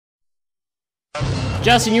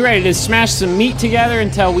Justin, you ready to smash some meat together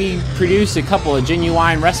until we produce a couple of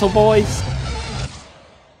Genuine Wrestleboys?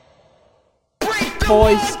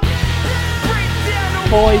 Boys.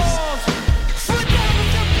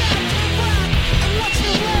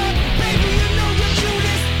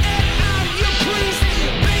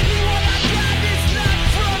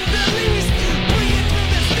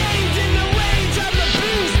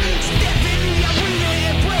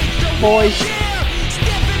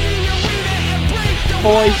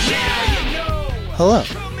 Hello,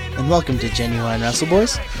 and welcome to Genuine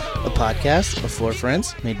Wrestleboys, a podcast of four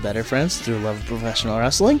friends made better friends through love of professional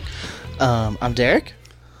wrestling. I'm Derek.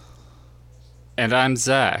 And I'm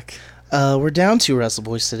Zack. We're down two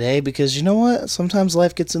Wrestleboys today because you know what? Sometimes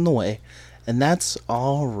life gets in the way, and that's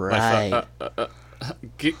all right.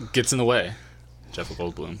 Gets in the way. Jeff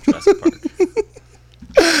Goldblum, Jurassic Park.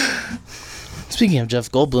 Speaking of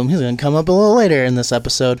Jeff Goldblum, he's going to come up a little later in this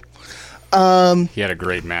episode. He had a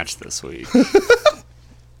great match this week.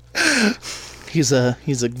 He's a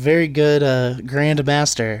very good Grand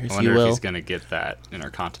Master, if you will. I wonder if he's going to get that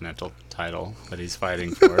Intercontinental title that he's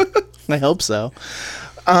fighting for. I hope so.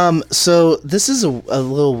 So this is a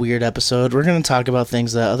little weird episode. We're going to talk about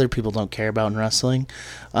things that other people don't care about in wrestling.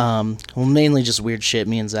 Well, mainly just weird shit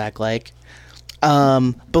me and Zack like.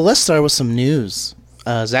 But let's start with some news.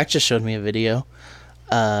 Zack just showed me a video.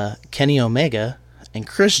 Kenny Omega and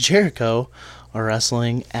Chris Jericho are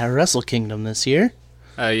wrestling at Wrestle Kingdom this year.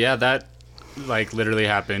 Yeah, that literally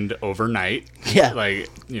happened overnight. Yeah.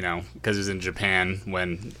 Because it was in Japan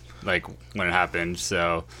when it happened.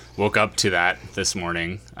 So woke up to that this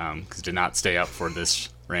morning because did not stay up for this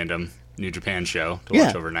random New Japan show to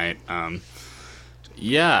watch overnight.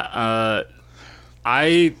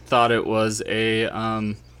 I thought it was a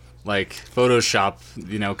Photoshop,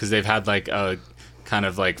 because they've had a kind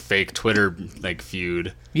of fake Twitter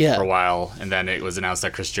feud for a while, and then it was announced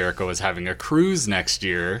that Chris Jericho was having a cruise next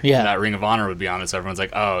year. Yeah, that Ring of Honor would be on it, so everyone's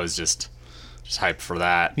like, oh, it's just hyped for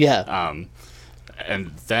that. Yeah.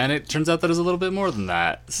 And then it turns out that it was a little bit more than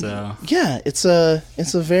that. So yeah, it's a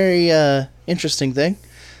very interesting thing.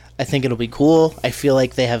 I think it'll be cool. I feel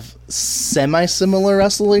like they have semi-similar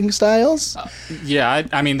wrestling styles.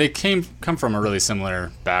 I mean, they come from a really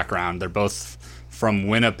similar background. They're both from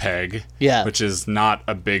Winnipeg, which is not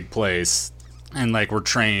a big place, and were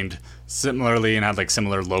trained similarly and had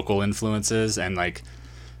similar local influences. And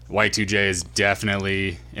Y2J is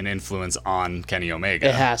definitely an influence on Kenny Omega.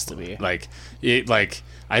 It has to be.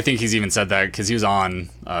 I think he's even said that because he was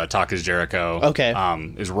on Talkin Y2J To Me. Okay.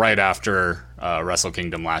 It was right after Wrestle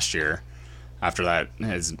Kingdom last year. After that,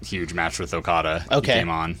 his huge match with Okada came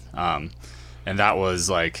on. And that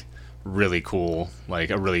was really cool,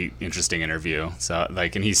 a really interesting interview. So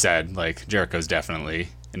and he said Jericho's definitely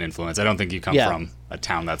an influence. I don't think you come from a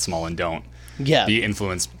town that small and don't be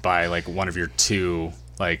influenced by one of your two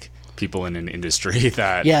people in an industry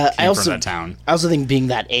that came from that town. I also think being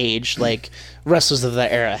that age, wrestlers of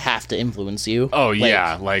that era have to influence you. Oh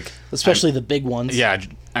yeah, especially the big ones. Yeah,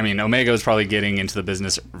 I mean Omega was probably getting into the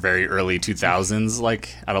business very early 2000s,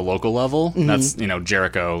 at a local level. Mm-hmm. That's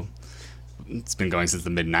Jericho. It's been going since the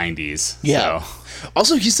mid 90s. Yeah. So.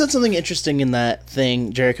 Also, he said something interesting in that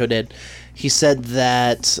thing Jericho did. He said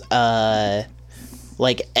that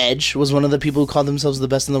Edge was one of the people who called themselves the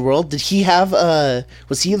best in the world. Did he have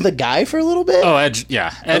was he the guy for a little bit? Oh, Edge,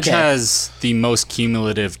 yeah. Edge has the most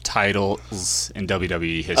cumulative titles in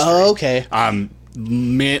WWE history. Oh, okay.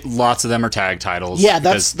 Lots of them are tag titles. Yeah,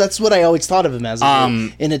 that's what I always thought of him as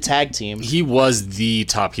in a tag team. He was the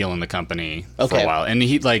top heel in the company for a while. And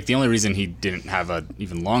he the only reason he didn't have a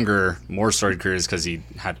even longer, more storied career is because he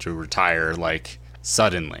had to retire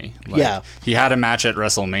suddenly. He had a match at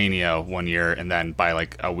WrestleMania one year, and then by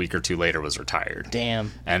a week or two later was retired.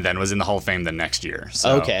 Damn. And then was in the Hall of Fame the next year.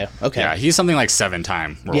 So, okay. Yeah, he's something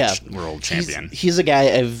 7-time world champion. He's a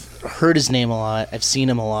guy, I've heard his name a lot, I've seen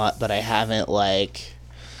him a lot, but I haven't I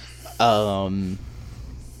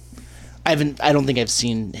don't think I've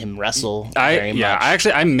seen him wrestle very much. Yeah,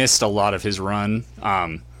 I missed a lot of his run.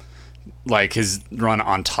 His run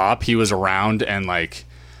on top. He was around and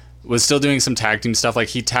was still doing some tag team stuff.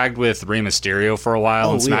 He tagged with Rey Mysterio for a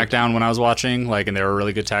while on SmackDown when I was watching, and they were a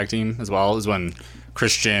really good tag team as well. It was when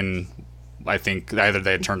Christian, I think either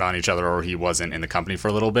they had turned on each other or he wasn't in the company for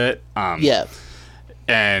a little bit. But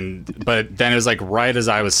then it was right as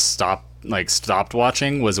I was stopped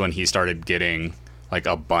watching was when he started getting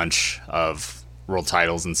a bunch of world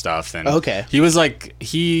titles and stuff. And he was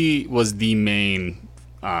the main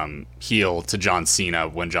heel to John Cena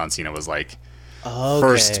when John Cena was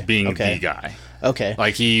first being the guy. Okay.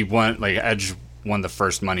 He won, Edge won the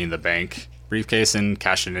first Money in the Bank briefcase and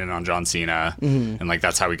cashed it in on John Cena, and like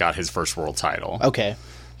that's how he got his first world title. Okay.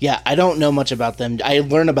 Yeah, I don't know much about them. I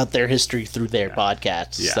learn about their history through their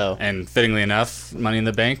podcasts. Yeah, So. And fittingly enough, Money in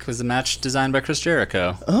the Bank was a match designed by Chris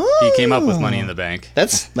Jericho. Oh. He came up with Money in the Bank.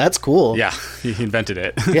 That's cool. Yeah, he invented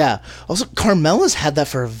it. Yeah. Also, Carmella's had that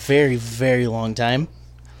for a very, very long time.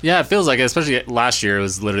 Yeah, it feels like it, especially last year. It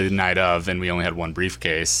was literally the night of, and we only had one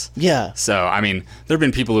briefcase. Yeah. So, I mean, there have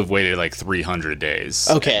been people who've waited like 300 days.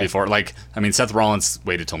 Okay. Before, like, I mean, Seth Rollins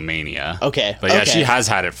waited till Mania. Okay. But yeah, okay. she has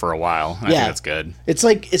had it for a while. I think that's good. It's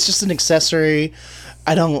like, it's just an accessory.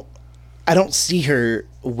 I don't see her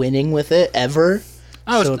winning with it ever.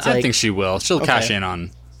 Oh, so I think she will. She'll cash in on.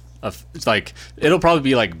 It's like it'll probably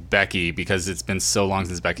be like Becky, because it's been so long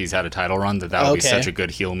since Becky's had a title run that would be such a good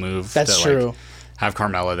heel move. That's true. Like, have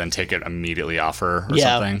Carmella then take it immediately off her or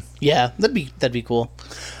something. Yeah, that'd be cool.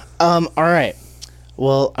 All right.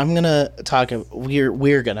 Well, I'm gonna talk.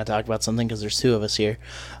 We're gonna talk about something because there's two of us here.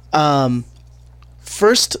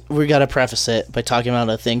 First, we gotta preface it by talking about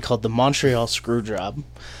a thing called the Montreal Screwjob.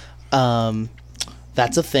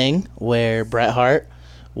 That's a thing where Bret Hart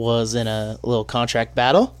was in a little contract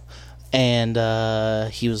battle, and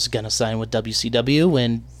he was gonna sign with WCW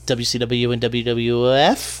when WCW and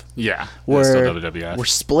WWF were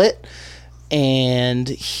split, and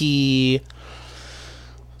he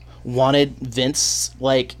wanted Vince,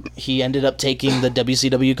 like, he ended up taking the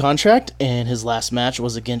WCW contract, and his last match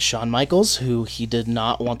was against Shawn Michaels, who he did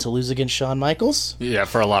not want to lose against Shawn Michaels. Yeah,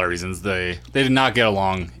 for a lot of reasons. They did not get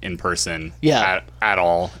along in person at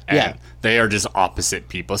all, and they are just opposite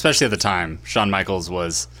people, especially at the time. Shawn Michaels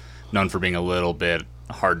was known for being a little bit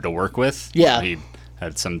hard to work with. Yeah. He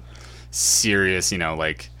had some serious,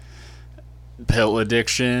 like pill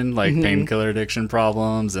addiction, like painkiller addiction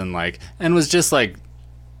problems, and was just like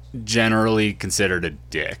generally considered a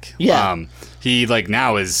dick. Yeah. He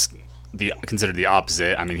now is considered the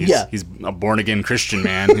opposite. I mean, he's a born again Christian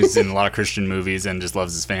man who's in a lot of Christian movies and just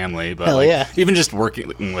loves his family. But even just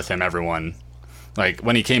working with him, everyone. Like,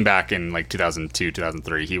 when he came back in, 2002,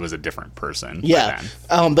 2003, he was a different person. Yeah.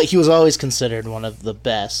 But he was always considered one of the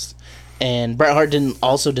best. And Bret Hart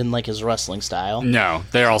didn't like his wrestling style. No,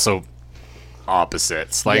 they're also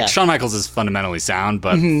opposites. Shawn Michaels is fundamentally sound,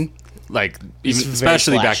 but, even,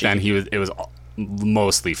 especially back then, it was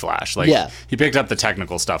mostly flash. He picked up the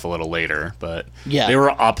technical stuff a little later, but they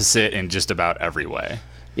were opposite in just about every way.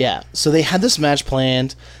 Yeah. So they had this match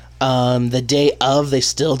planned. The day of, they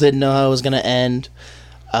still didn't know how it was going to end.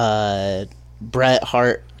 Bret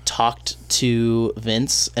Hart talked to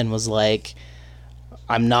Vince and was like,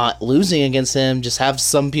 I'm not losing against him. Just have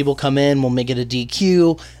some people come in. We'll make it a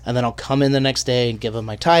DQ, and then I'll come in the next day and give him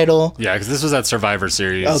my title. Yeah, because this was at Survivor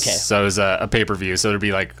Series. Okay. So it was a pay-per-view. So it would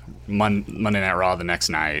be Monday Night Raw the next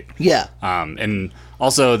night. Yeah. And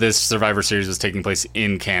also, this Survivor Series was taking place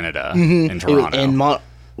in Canada, in Toronto.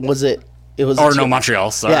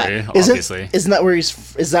 Montreal. Sorry, yeah. Obviously. Isn't that where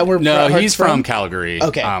he's? Is that where? No, Bret he's from Calgary.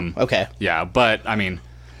 Okay. Okay. Yeah, but I mean,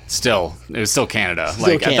 still, it was still Canada.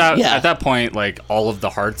 At that point, all of the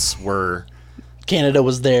Harts were. Canada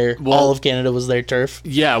was there. All of Canada was their turf.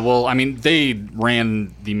 Yeah, well, I mean, they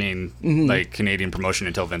ran the main Canadian promotion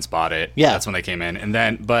until Vince bought it. Yeah, that's when they came in, and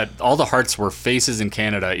then but all the Harts were faces in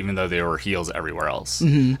Canada, even though they were heels everywhere else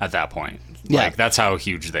at that point. That's how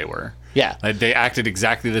huge they were. Yeah. They acted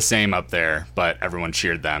exactly the same up there, but everyone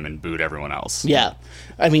cheered them and booed everyone else. Yeah.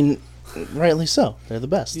 I mean, rightly so. They're the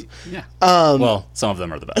best. Yeah. Well, some of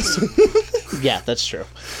them are the best. Yeah, that's true.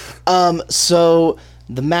 So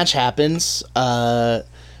the match happens.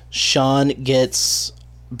 Shawn gets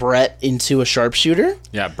Bret into a sharpshooter.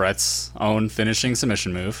 Yeah, Bret's own finishing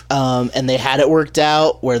submission move. And they had it worked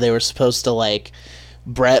out where they were supposed to,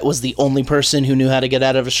 Bret was the only person who knew how to get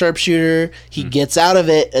out of a sharpshooter. He gets out of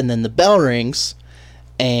it, and then the bell rings,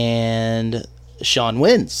 and Shawn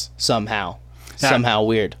wins somehow. Somehow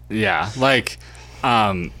weird. Yeah,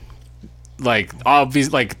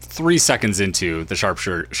 obviously, 3 seconds into the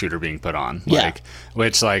sharpshooter being put on.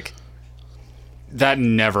 Which that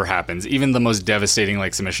never happens. Even the most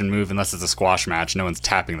devastating submission move, unless it's a squash match, no one's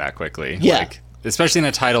tapping that quickly. Yeah. Especially in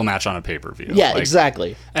a title match on a pay-per-view. Yeah,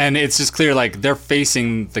 exactly. And it's just clear, they're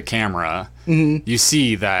facing the camera. You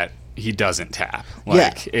see that he doesn't tap.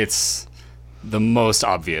 It's the most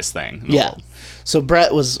obvious thing in the world. So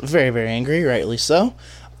Bret was very, very angry, rightly so.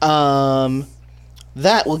 That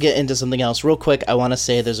we'll get into something else. Real quick, I want to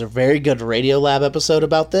say there's a very good Radio Lab episode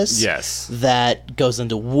about this. Yes. That goes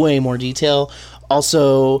into way more detail.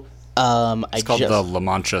 Also... it's called the La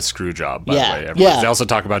Mancha Screwjob, by the way. They also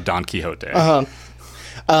talk about Don Quixote.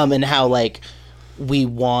 And how, it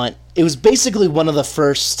was basically one of the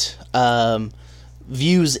first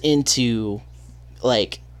views into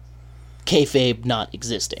like kayfabe not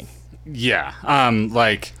existing. Yeah.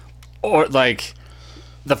 Or like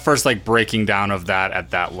the first like breaking down of that at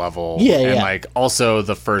that level. Yeah, and yeah. like also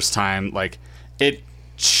the first time like it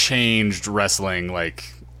changed wrestling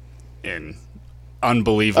like in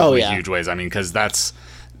unbelievably huge ways. I mean, because that's,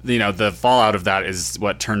 you know, the fallout of that is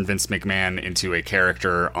what turned Vince McMahon into a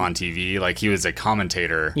character on TV. Like, he was a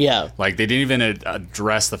commentator. Yeah. Like, they didn't even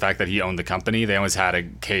address the fact that he owned the company. They always had a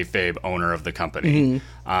kayfabe owner of the company.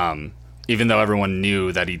 Even though everyone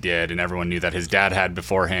knew that he did, and everyone knew that his dad had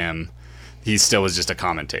before him, he still was just a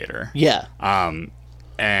commentator. Yeah.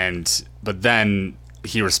 But then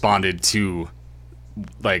he responded to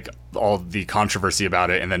like all the controversy about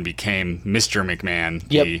it, and then became Mr. McMahon,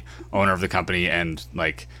 the owner of the company, and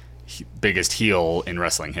like biggest heel in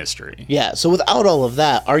wrestling history. Yeah. So without all of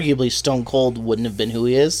that, arguably Stone Cold wouldn't have been who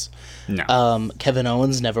he is. No. Kevin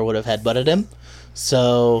Owens never would have headbutted him.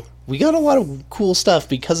 So we got a lot of cool stuff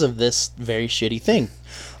because of this very shitty thing.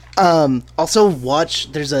 Also watch,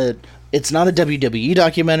 it's not a WWE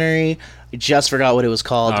documentary. I just forgot what it was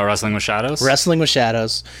called. Wrestling with Shadows? Wrestling with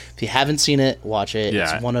Shadows. If you haven't seen it, watch it.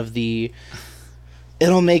 Yeah. It's one of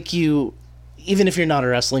it'll make you, even if you're not a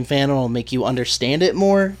wrestling fan, it'll make you understand it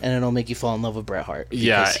more, and it'll make you fall in love with Bret Hart.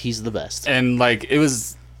 Because he's the best. And like, it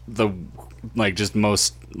was the like just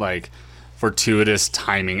most like fortuitous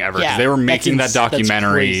timing ever. 'Cause they were making that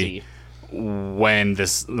documentary when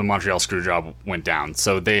the Montreal Screwjob went down.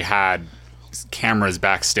 So they had cameras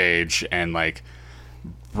backstage, and like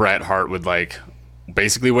Bret Hart would like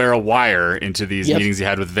basically wear a wire into these meetings he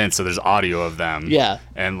had with Vince, so there's audio of them. Yeah.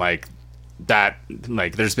 And like that,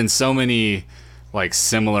 like there's been so many like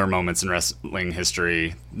similar moments in wrestling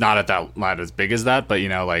history, not as big as that, but you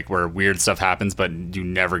know, like where weird stuff happens, but you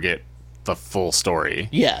never get the full story.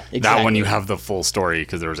 Yeah, exactly. That one you have the full story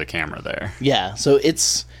because there was a camera there. Yeah, so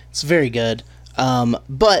it's very good.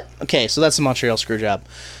 But okay, so that's the Montreal Screwjob.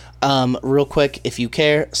 Real quick, if you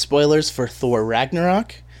care, spoilers for Thor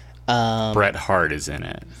Ragnarok. Bret Hart is in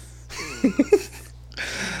it.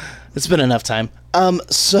 It's been enough time.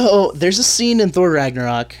 So there's a scene in Thor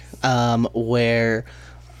Ragnarok where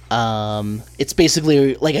it's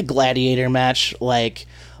basically like a gladiator match. Like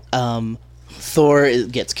Thor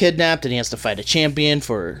gets kidnapped and he has to fight a champion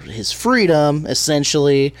for his freedom,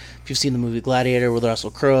 essentially. If you've seen the movie Gladiator with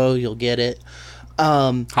Russell Crowe, you'll get it.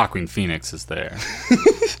 Hawkwind Phoenix is there.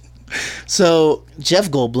 So Jeff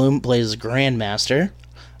Goldblum plays Grandmaster,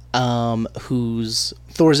 who's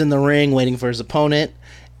Thor's in the ring waiting for his opponent,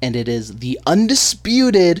 and it is the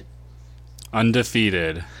undefeated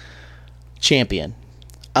champion.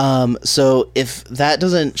 So if that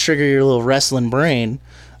doesn't trigger your little wrestling brain,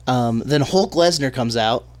 then Hulk Lesnar comes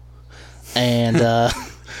out, and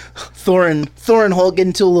Thor and Hulk get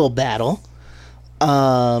into a little battle,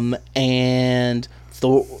 and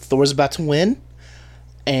Thor's about to win.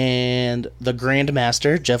 And the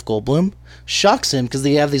Grandmaster, Jeff Goldblum, shocks him because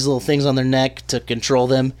they have these little things on their neck to control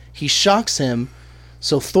them. He shocks him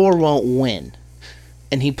so Thor won't win.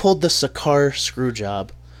 And he pulled the Sakaar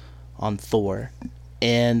Screwjob on Thor.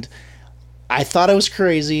 And I thought I was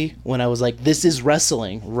crazy when I was like, this is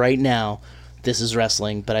wrestling right now. This is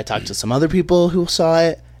wrestling. But I talked to some other people who saw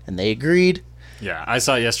it, and they agreed. Yeah, I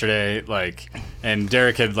saw it yesterday, like, and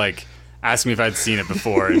Derek had, like, asked me if I'd seen it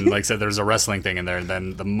before, and like said there was a wrestling thing in there. And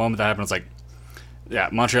then the moment that happened, I was like, yeah,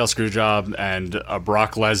 Montreal Screwjob and a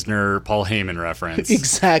Brock Lesnar, Paul Heyman reference.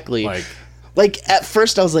 Exactly. Like at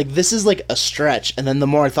first I was like, this is like a stretch. And then the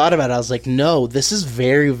more I thought about it, I was like, no, this is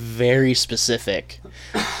very, very specific.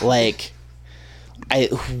 Like,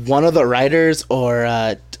 one of the writers, or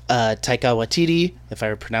Taika Waititi, if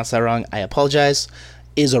I pronounced that wrong, I apologize,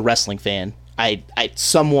 is a wrestling fan.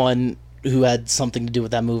 Someone who had something to do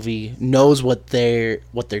with that movie knows what they're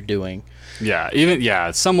doing.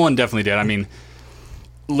 Yeah, someone definitely did. I mean,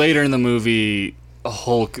 later in the movie,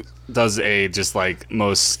 Hulk does a just like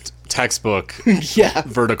most textbook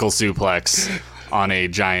vertical suplex on a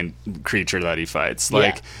giant creature that he fights.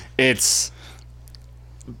 Like, it's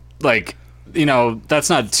like, you know,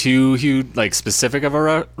 that's not too huge, like specific of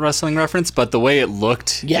a wrestling reference, but the way it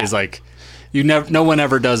looked is like, no one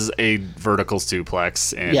ever does a vertical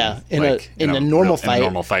suplex in a normal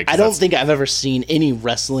fight. I don't think I've ever seen any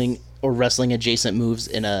wrestling or wrestling adjacent moves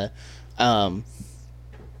in a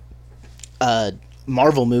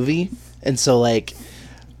Marvel movie, and so like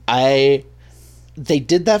they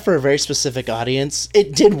did that for a very specific audience.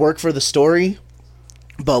 It did work for the story,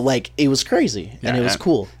 but like it was crazy and it was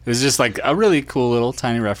cool. It was just like a really cool little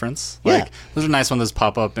tiny reference. Like those are nice ones that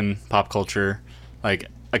pop up in pop culture, like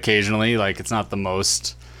occasionally. Like, it's not the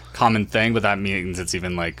most common thing, but that means it's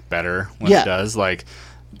even like better when it does. Like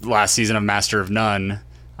last season of Master of None,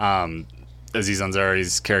 Aziz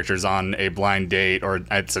Ansari's character's on a blind date, or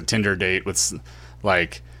it's a Tinder date with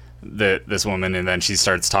like this woman, and then she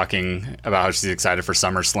starts talking about how she's excited for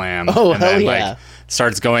SummerSlam. Oh, and hell then yeah. like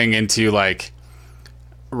starts going into like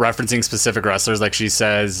referencing specific wrestlers. Like she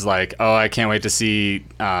says like, oh, I can't wait to see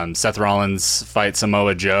Seth Rollins fight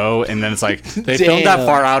Samoa Joe, and then it's like they filmed that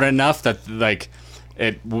far out enough that like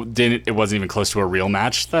it wasn't even close to a real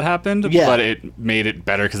match that happened, but it made it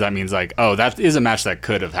better because that means like, oh, that is a match that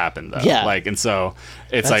could have happened though. Yeah. Like, and so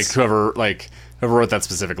it's like whoever wrote that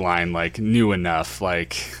specific line like knew enough.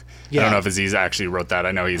 Like I don't know if Aziz actually wrote that.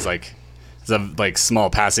 I know he's a like small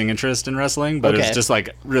passing interest in wrestling, but it's just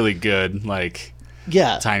like really good, like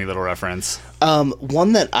tiny little reference.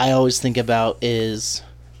 One that I always think about is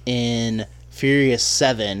in Furious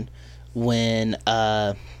 7 when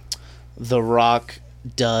The Rock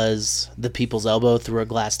does the people's elbow through a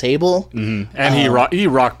glass table. Mm-hmm. And he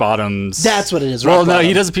rock bottoms. That's what it is. Well, no,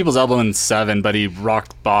 he does the people's elbow in 7, but he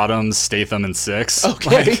rock bottoms Statham in 6. Okay.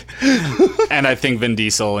 Like, and I think Vin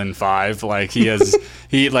Diesel in 5. Like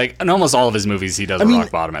he like in almost all of his movies he does rock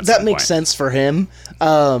bottom at some point. That makes sense for him.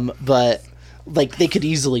 But like they could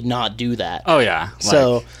easily not do that. Oh yeah.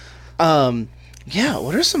 So,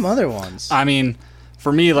 what are some other ones? I mean,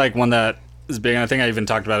 for me, like one that is big, and I think I even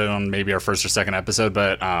talked about it on maybe our first or second episode,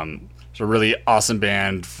 but it's a really awesome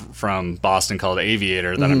band from Boston called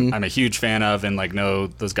Aviator that I'm a huge fan of, and like know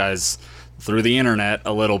those guys through the internet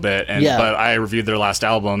a little bit. And but I reviewed their last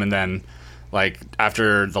album, and then like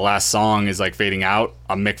after the last song is like fading out,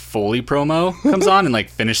 a Mick Foley promo comes on and like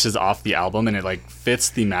finishes off the album, and it like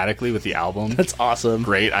fits thematically with the album. That's awesome.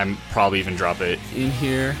 Great. I'm probably even drop it in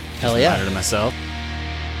here. Hell yeah. Reminder to myself.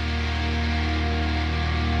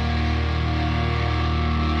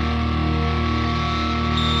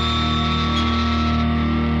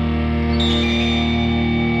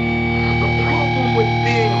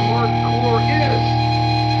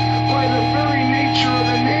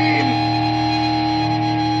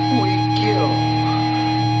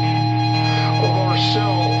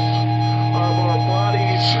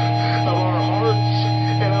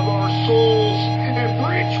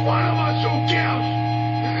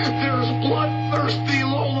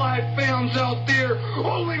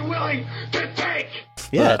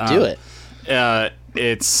 Yeah, do it.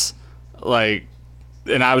 It's like,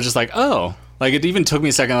 and I was just like, oh, like it even took me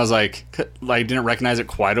a second. I was like didn't recognize it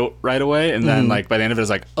quite right away, and then like by the end of it, I was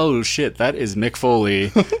like, oh shit, that is Mick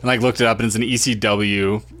Foley, and like looked it up, and it's an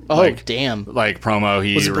ECW. Damn! Like promo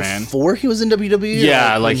he ran before he was in WWE.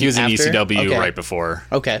 Yeah, like he was in ECW right before.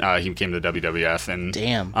 Okay, he came to WWF, and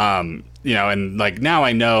damn. You know, and like now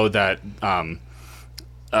I know that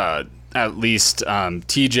at least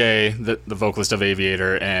TJ, the vocalist of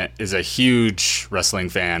Aviator, is a huge wrestling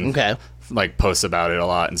fan. Okay. Like posts about it a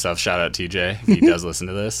lot and stuff. Shout out TJ if he does listen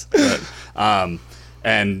to this. But,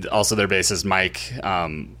 and also their bassist Mike,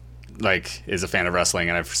 like is a fan of wrestling,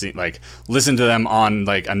 and I've listened to them on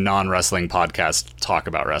like a non-wrestling podcast talk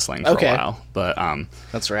about wrestling for a while. But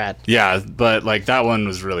that's rad. Yeah, but like that one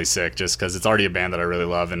was really sick just because it's already a band that I really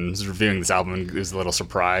love, and reviewing this album it was a little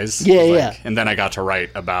surprise. Yeah. And then I got to write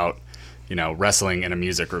about wrestling in a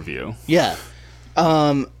music review. Yeah.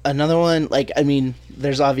 Another one, like, I mean,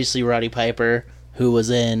 there's obviously Roddy Piper, who was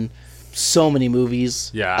in so many movies.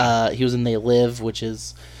 Yeah. He was in They Live, which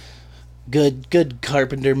is good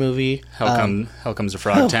Carpenter movie. Hell Comes to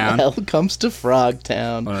Frogtown. Hell Comes to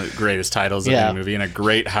Frogtown. One of the greatest titles of any movie, and a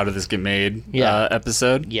great How Did This Get Made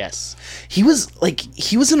episode. Yes. He was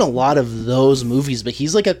in a lot of those movies, but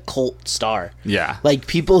he's like a cult star. Yeah. Like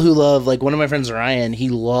people who love, like one of my friends Ryan, he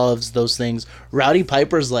loves those things. Rowdy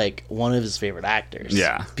Piper's like one of his favorite actors.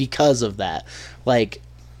 Yeah. Because of that. Like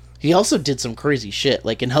he also did some crazy shit.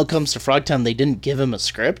 Like in Hell Comes to Frogtown, they didn't give him a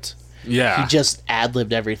script. Yeah. He just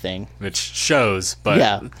ad-libbed everything. Which shows,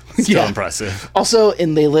 but still impressive. Also,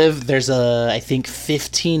 in They Live, there's a, I think,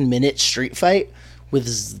 15-minute street fight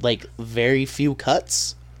with, like, very few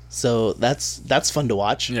cuts. So that's fun to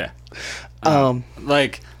watch. Yeah.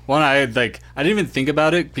 Like, one I didn't even think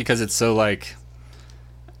about it because it's so, like,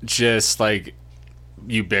 just, like,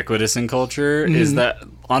 ubiquitous in culture, is that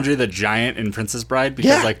Andre the Giant in Princess Bride,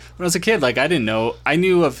 because like when I was a kid, like I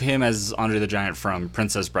knew of him as Andre the Giant from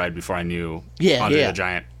Princess Bride before I knew Andre the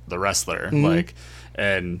Giant the wrestler, like,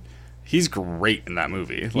 and he's great in that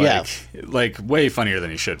movie, like way funnier than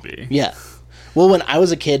he should be. Yeah. Well, when I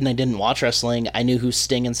was a kid and I didn't watch wrestling, I knew who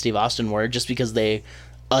Sting and Steve Austin were just because they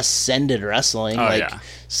ascended wrestling.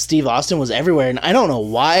 Steve Austin was everywhere, and I don't know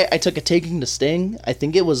why I took a taking to Sting. I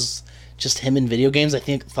think it was just him in video games. I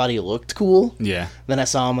thought he looked cool. Yeah. Then I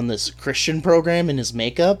saw him on this Christian program in his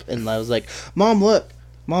makeup, and I was like, Mom, look.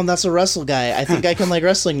 Mom, that's a wrestle guy. I think I can like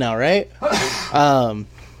wrestling now, right?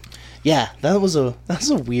 Yeah, that was a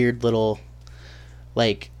weird little,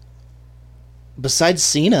 like, besides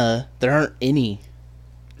Cena, there aren't any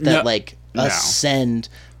that ascend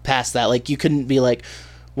past that. Like, you couldn't be like,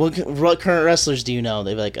 what current wrestlers do you know?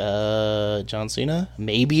 They'd be like, John Cena,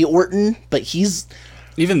 maybe Orton, but he's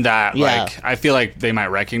even that. Yeah. Like, I feel like they might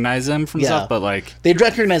recognize him from stuff, but like they'd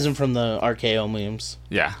recognize him from the RKO memes.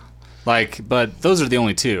 Yeah, like, but those are the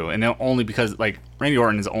only two, and only because like Randy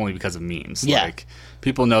Orton is only because of memes. Yeah, like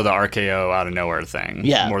people know the RKO out of nowhere thing.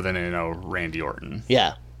 Yeah, more than they know Randy Orton.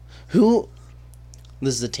 Yeah,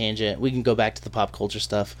 this is a tangent. We can go back to the pop culture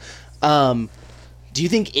stuff. Do you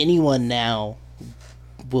think anyone now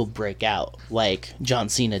will break out like John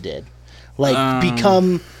Cena did? Like,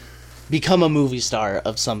 become a movie star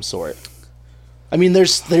of some sort? I mean,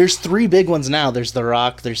 there's three big ones now. There's The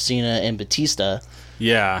Rock, there's Cena, and Batista.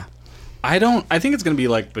 Yeah. I think it's going to be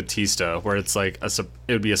like Batista, where it's like it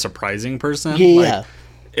would be a surprising person. Yeah, like, yeah.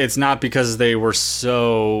 It's not because they were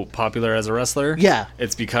so popular as a wrestler. Yeah.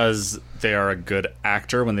 It's because they are a good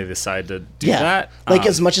actor when they decide to do that. Like,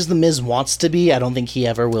 as much as The Miz wants to be, I don't think he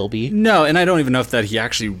ever will be. No, and I don't even know if that he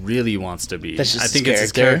actually really wants to be. That's just I think it's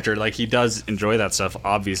his character. Like, he does enjoy that stuff,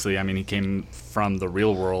 obviously. I mean, he came from the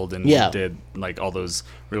real world and did, like, all those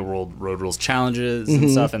real world road rules challenges and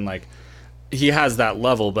stuff. And, like, he has that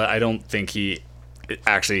level, but I don't think he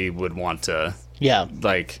actually would want to,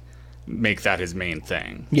 like, make that his main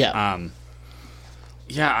thing.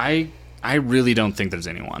 I really don't think there's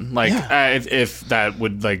anyone like if that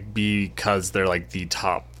would like be because they're like the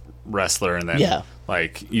top wrestler and then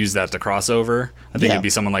like use that to cross over. I think it'd be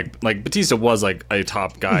someone like Batista was like a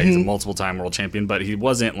top guy. He's a multiple time world champion, but he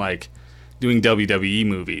wasn't like doing WWE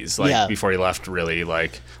movies like before he left, really,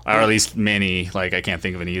 like, or at least many, like, I can't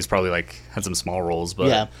think of any. He's probably like had some small roles,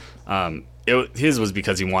 but his was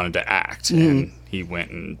because he wanted to act and he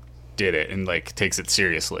went and did it and like takes it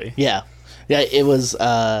seriously. It was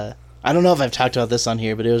I don't know if I've talked about this on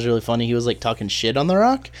here, but it was really funny. He was like talking shit on The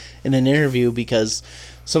Rock in an interview because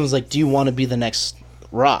someone's like, do you want to be the next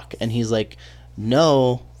Rock? And he's like,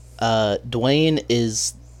 no, Dwayne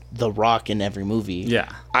is The Rock in every movie.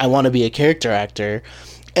 I want to be a character actor.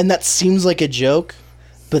 And that seems like a joke,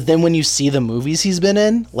 but then when you see the movies he's been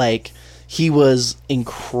in, like, he was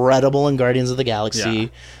incredible in Guardians of the Galaxy.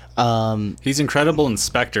 He's incredible in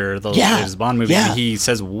Spectre, the latest Bond movie. And he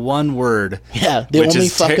says one word. The only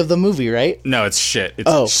fuck of the movie, right? No, it's shit.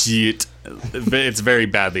 It's shit. It's very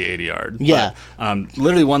badly ADR'd.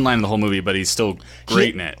 Literally one line in the whole movie, but he's still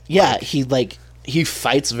great in it. He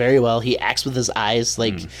fights very well. He acts with his eyes.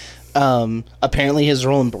 Like, apparently his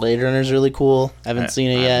role in Blade Runner is really cool. I haven't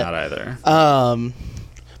seen it yet. Not either.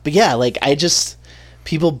 But yeah, like,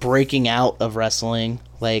 people breaking out of wrestling,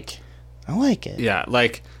 like, I like it. Yeah,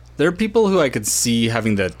 like, there are people who I could see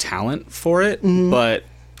having the talent for it, but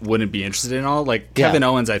wouldn't be interested in all. Like, Kevin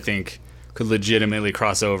Owens, I think, could legitimately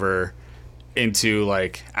cross over into,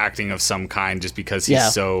 like, acting of some kind just because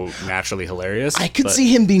he's so naturally hilarious. I could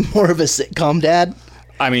see him being more of a sitcom dad.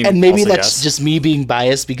 I mean, and maybe that's just me being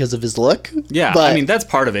biased because of his look. Yeah, but I mean, that's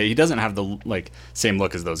part of it. He doesn't have the, like, same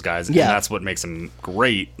look as those guys, and that's what makes him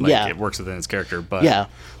great. Like, it works within his character, but,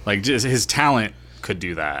 like, just his talent could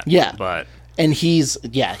do that. But... And he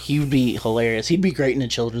would be hilarious. He'd be great in a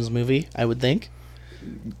children's movie, I would think.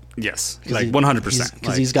 Yes, like 100%.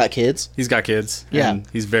 Because he's got kids. He's got kids. And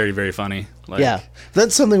he's very, very funny. Like,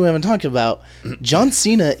 that's something we haven't talked about. John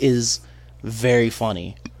Cena is very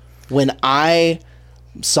funny. When I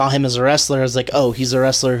saw him as a wrestler, I was like, oh, he's a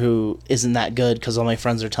wrestler who isn't that good because all my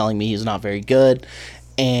friends are telling me he's not very good.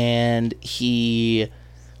 And he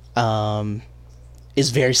is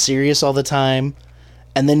very serious all the time.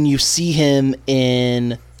 And then you see him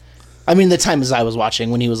in, I mean, the time as I was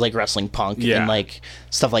watching when he was like wrestling Punk and like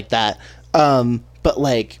stuff like that. But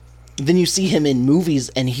like, then you see him in movies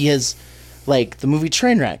and he has like the movie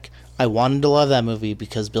Trainwreck. I wanted to love that movie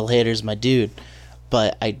because Bill Hader's my dude.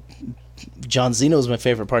 But John Cena was my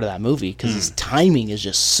favorite part of that movie because his timing is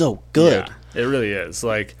just so good. Yeah, it really is.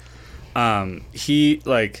 Like, he's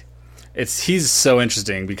so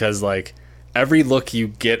interesting because like, every look you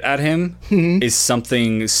get at him is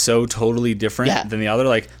something so totally different than the other.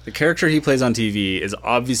 Like, the character he plays on TV is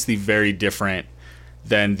obviously very different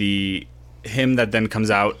than him that then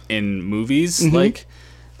comes out in movies, like,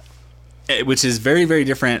 which is very, very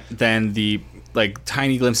different than the, like,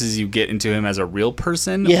 tiny glimpses you get into him as a real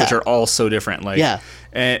person, which are all so different. Like,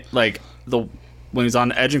 and like when he's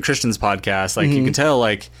on Edge and Christian's podcast, like, you can tell,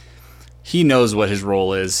 like, he knows what his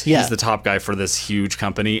role is. Yeah. He's the top guy for this huge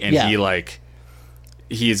company, and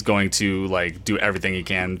he is going to like do everything he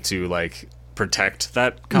can to like protect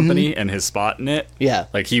that company and his spot in it. Yeah.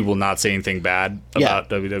 Like he will not say anything bad about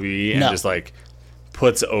WWE and just like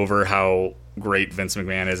puts over how great Vince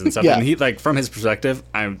McMahon is and stuff. Yeah. And he like from his perspective,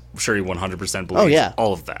 I'm sure he 100% believes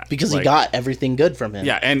all of that. Because like, he got everything good from him.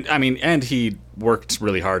 Yeah, and I mean, and he worked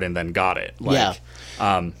really hard and then got it. Like,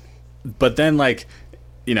 but then like,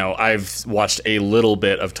 you know, I've watched a little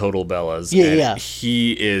bit of Total Bellas. And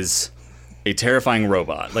he is a terrifying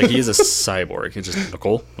robot. Like he is a cyborg. He's just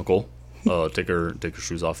Nicole, take your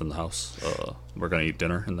shoes off in the house. We're gonna eat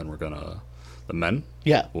dinner and then the men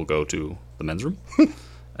will go to the men's room.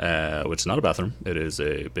 Which is not a bathroom. It is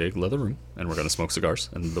a big leather room, and we're going to smoke cigars.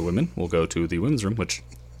 And the women will go to the women's room, which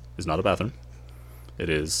is not a bathroom. It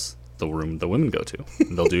is the room the women go to.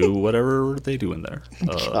 And they'll do whatever they do in there.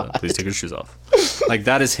 Please take your shoes off. Like,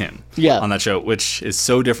 that is him on that show, which is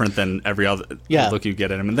so different than every other look you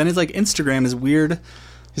get at him. And then his, like, Instagram is weird.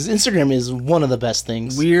 His Instagram is one of the best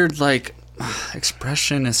things. Weird, like,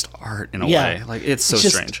 expressionist art in a way. Like, it's so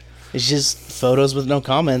strange. It's just photos with no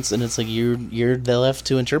comments, and it's like you're left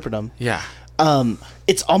to interpret them. Yeah.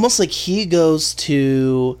 It's almost like he goes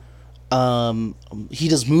to, he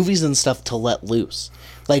does movies and stuff to let loose.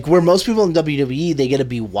 Like where most people in WWE, they get to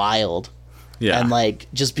be wild, and like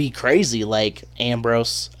just be crazy, like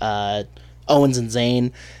Ambrose, Owens, and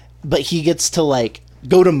Zayn. But he gets to like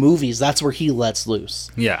go to movies. That's where he lets loose.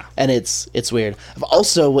 Yeah. And it's weird. I've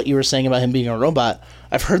also, what you were saying about him being a robot,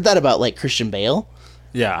 I've heard that about like Christian Bale.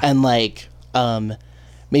 Yeah. And like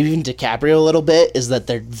maybe even DiCaprio a little bit, is that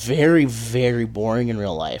they're very, very boring in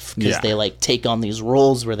real life because they like take on these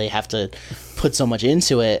roles where they have to put so much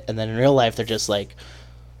into it, and then in real life they're just like,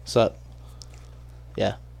 "What's up?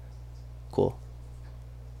 Yeah. Cool."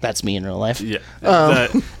 That's me in real life. Yeah.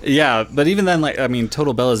 But even then, like, I mean,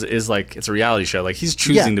 Total Bellas is like, it's a reality show. Like, he's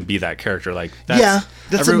choosing to be that character. Like,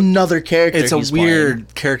 that's another character. It's a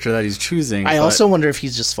weird character that he's choosing. I also wonder if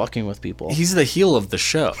he's just fucking with people. He's the heel of the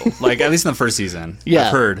show. Like, at least in the first season.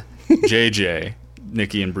 I've heard JJ,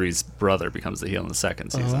 Nikki and Bree's brother, becomes the heel in the second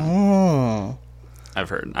season. Oh. I've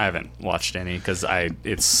heard. I haven't watched any because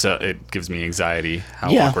it gives me anxiety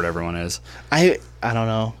how awkward everyone is. I don't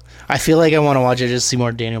know. I feel like I want to watch it just to see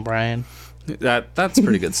more Daniel Bryan. That's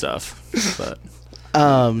pretty good stuff, but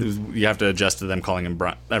you have to adjust to them calling him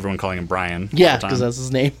everyone calling him Brian. Yeah, because that's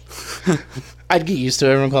his name. I'd get used to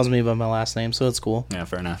it. Everyone calls me by my last name, so it's cool. Yeah,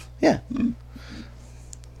 fair enough. Yeah.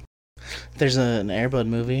 There's an Air Bud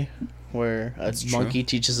movie where a monkey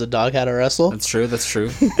teaches a dog how to wrestle. That's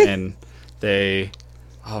true. And they,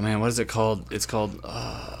 oh man, what is it called? It's called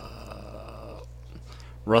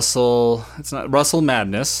Russell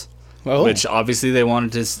Madness. Oh. Which obviously they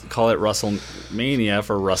wanted to call it WrestleMania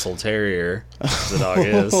for Russell Terrier, as the dog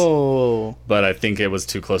is. But I think it was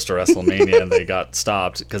too close to WrestleMania and they got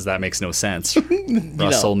stopped because that makes no sense.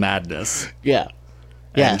 Russell Madness. Yeah.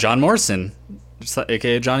 And John Morrison,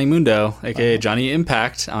 a.k.a. Johnny Mundo, a.k.a. Johnny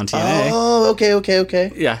Impact on TNA. Oh,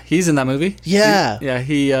 okay. Yeah, he's in that movie. Yeah.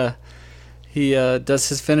 He does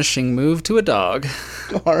his finishing move to a dog.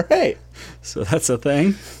 All right. So that's a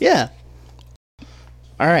thing. Yeah.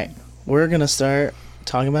 All right. We're going to start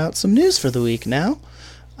talking about some news for the week now.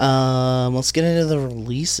 Let's get into the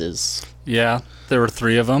releases. Yeah, there were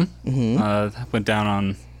 3 of them. Mm-hmm. Went down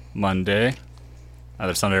on Monday.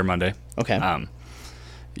 Either Sunday or Monday. Okay.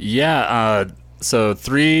 So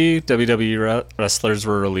 3 WWE wrestlers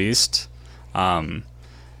were released.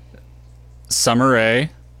 Summer Rae,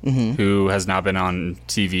 who has now been on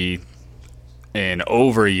TV in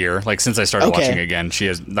over a year, like since I started watching again. She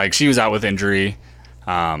was out with injury.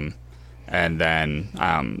 And then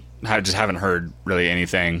I just haven't heard really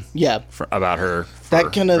anything about her for a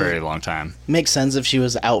very long time. Makes sense if she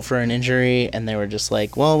was out for an injury and they were just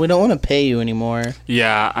like, well, we don't want to pay you anymore.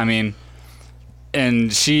 Yeah, I mean,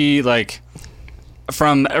 and she, like,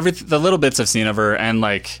 from the little bits I've seen of her and,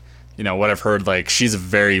 like, you know, what I've heard, like, she's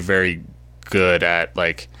very, very good at,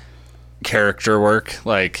 like, character work.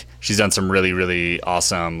 Like, she's done some really, really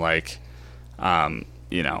awesome, like,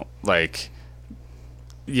 you know, like...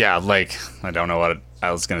 Yeah, like, I don't know what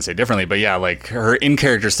I was going to say differently, but yeah, like, her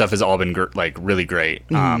in-character stuff has all been, like, really great.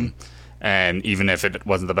 And even if it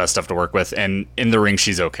wasn't the best stuff to work with, and in the ring,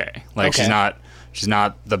 she's okay. Like, she's not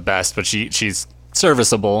the best, but she's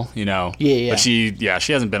serviceable, you know? Yeah. But she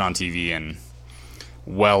hasn't been on TV in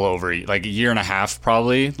well over, like, a year and a half,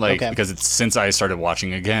 probably. Like, because it's since I started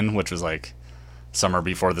watching again, which was, like, summer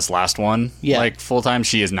before this last one. Yeah. Like, full-time,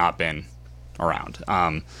 she has not been around.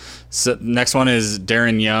 So next one is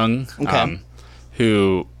Darren Young,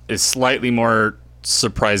 who is slightly more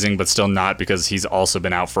surprising, but still not, because he's also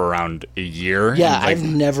been out for around a year. Yeah, I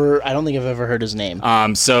don't think I've ever heard his name.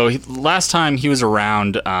 So last time he was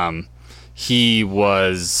around, he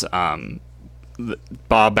was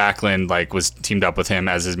Bob Backlund was teamed up with him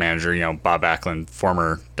as his manager. Bob Backlund,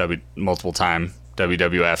 former multiple time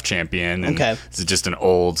WWF champion, and this is just an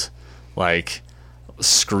old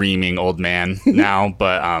screaming old man now.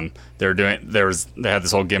 But they had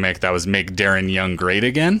this whole gimmick that was make Darren Young great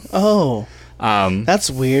again. Oh, that's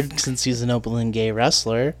weird since he's an openly gay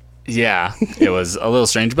wrestler. Yeah, it was a little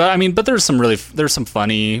strange, but but there's some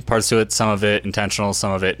funny parts to it. Some of it intentional,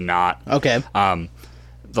 some of it not. Okay.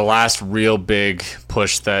 The last real big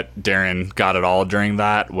push that Darren got at all during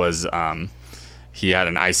that was he had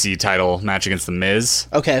an IC title match against The Miz.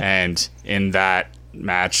 Okay. And in that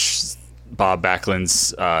match, Bob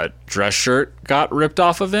Backlund's dress shirt got ripped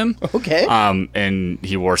off of him. Okay. And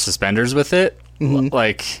he wore suspenders with it,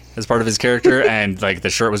 as part of his character, and the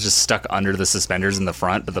shirt was just stuck under the suspenders in the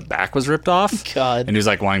front, but the back was ripped off. God. And he was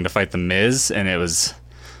wanting to fight The Miz, and it was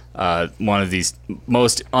one of these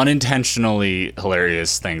most unintentionally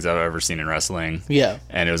hilarious things I've ever seen in wrestling. Yeah.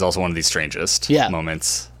 And it was also one of the strangest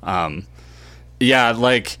moments.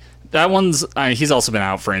 That one's he's also been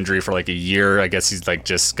out for injury for a year. I guess he's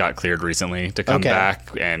just got cleared recently to come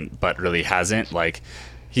back, but really hasn't.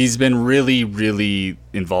 He's been really, really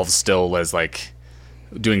involved still as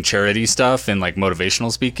doing charity stuff and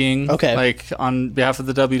motivational speaking. Okay. On behalf of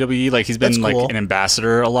the WWE. He's been cool. An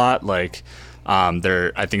ambassador a lot.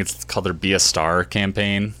 I think it's called their Be a Star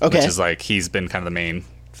campaign. Okay. Which is he's been kind of the main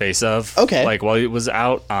face of. Okay. While he was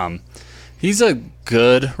out. He's a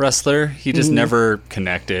good wrestler. He just never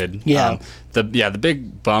connected. Yeah. The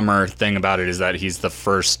big bummer thing about it is that he's the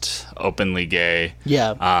first openly gay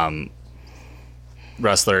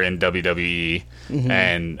wrestler in WWE,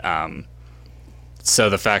 and so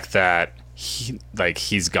the fact that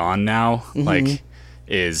he's gone now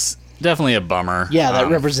is definitely a bummer. Yeah, that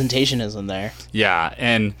representation isn't there. Yeah,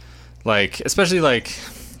 and especially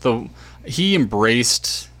he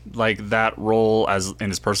embraced that role as in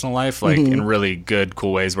his personal life, in really good,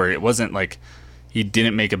 cool ways, where it wasn't he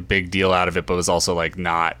didn't make a big deal out of it, but was also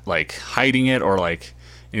not hiding it or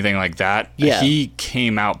anything like that. Yeah. He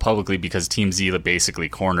came out publicly because Team Z basically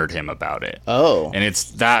cornered him about it. Oh. And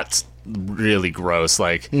that's really gross.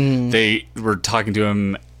 They were talking to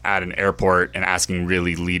him at an airport and asking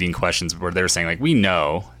really leading questions where they were saying we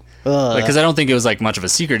know. Because I don't think it was much of a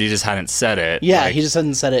secret. He just hadn't said it. Yeah, he just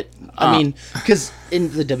hadn't said it. I mean, because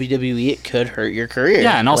in the WWE, it could hurt your career.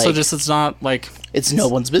 Yeah, and also it's not it's no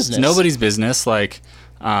one's business. It's nobody's business.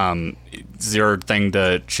 It's your thing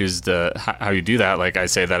to choose how you do that. I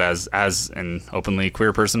say that as an openly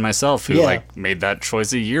queer person myself who made that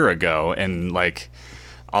choice a year ago, and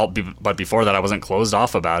but before that I wasn't closed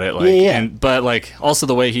off about it. But also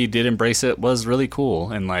the way he did embrace it was really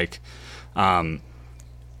cool, and I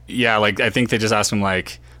think they just asked him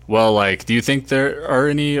do you think there are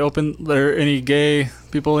any gay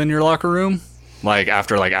people in your locker room?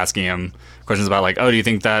 After asking him questions about do you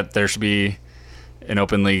think that there should be an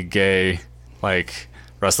openly gay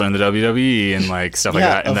wrestler in the WWE and stuff like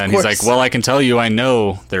that, and then he's well, I can tell you I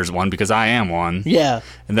know there's one because I am one. Yeah.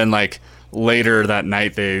 And then later that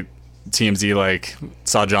night TMZ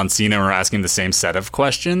saw John Cena and were asking the same set of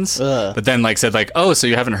questions, but then said oh, so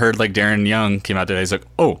you haven't heard Darren Young came out today. He's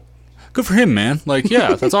oh, good for him, man.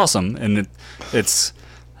 Yeah, that's awesome. And it's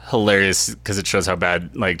hilarious because it shows how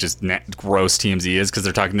bad just gross TMZ is, because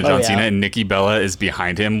they're talking to John Cena and Nikki Bella is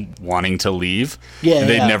behind him wanting to leave. Yeah, and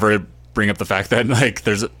they never bring up the fact that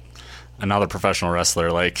there's another professional wrestler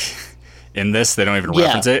in this. They don't even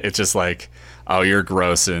reference it. It's just oh, you're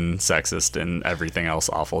gross and sexist and everything else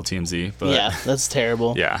awful, TMZ. But yeah, that's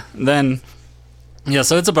terrible. Yeah. Then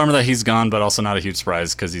so it's a bummer that he's gone, but also not a huge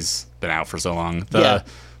surprise because he's been out for so long. The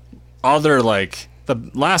other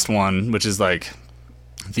the last one, which is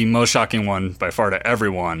the most shocking one by far to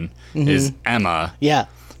everyone, is Emma. Yeah.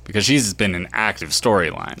 Because she's been in active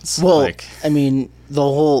storylines. Well, I mean,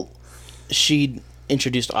 she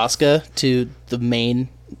introduced Asuka to the main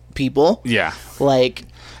people. Yeah.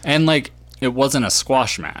 And it wasn't a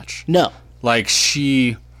squash match. No.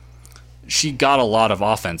 She got a lot of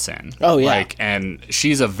offense in. Oh, yeah. And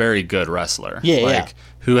she's a very good wrestler. Yeah,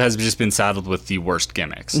 who has just been saddled with the worst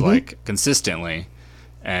gimmicks, consistently,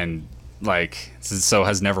 and so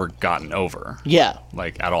has never gotten over. Yeah.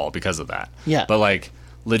 At all because of that. Yeah. But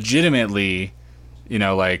legitimately,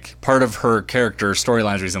 part of her character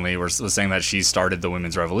storylines recently was saying that she started the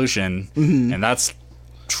women's revolution, and that's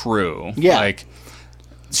true. Yeah.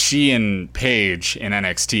 She and Paige in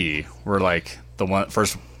NXT were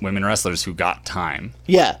first women wrestlers who got time.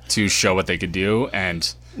 Yeah. To show what they could do,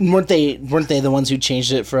 and weren't they the ones who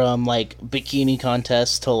changed it from like bikini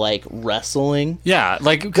contests to like wrestling? Yeah,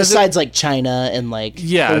 like besides like China and like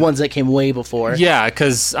the ones that came way before. Yeah,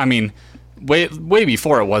 because I mean, way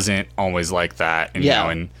before it wasn't always like that. And, you know,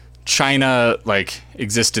 and China like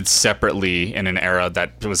existed separately in an era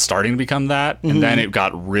that was starting to become that, and then it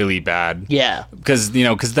got really bad. Yeah, because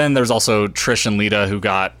then there's also Trish and Lita who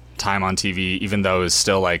got time on TV, even though it was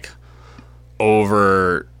still like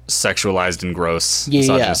over sexualized and gross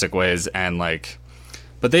misogynistic ways, and like,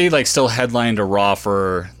 but they like still headlined a Raw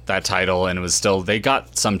for that title, and it was still, they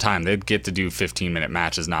got some time. They'd get to do 15-minute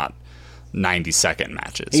matches, not 90-second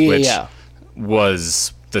matches, which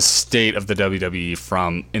was the state of the WWE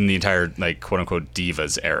from in the entire like quote unquote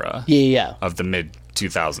divas era of the mid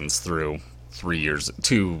 2000s through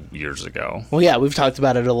 2 years ago. Well, yeah, we've talked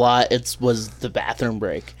about it a lot. It was the bathroom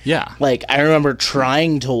break. Yeah, like I remember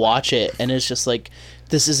trying to watch it, and it's just like,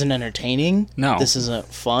 this isn't entertaining. No, this isn't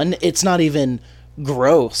fun. It's not even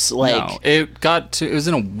gross. Like, no, it was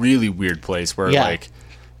in a really weird place where like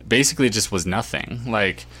basically it just was nothing.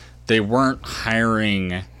 Like, they weren't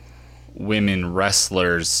hiring women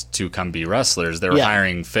wrestlers to come be wrestlers. They were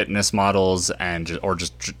hiring fitness models or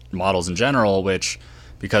just models in general, which,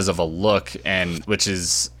 because of a look, and which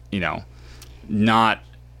is, you know, not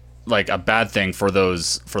like a bad thing for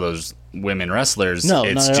those women wrestlers. No,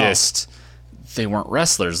 it's just they weren't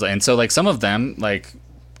wrestlers, and so like some of them like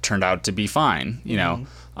turned out to be fine, you know,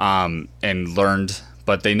 and learned,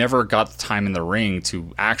 but they never got the time in the ring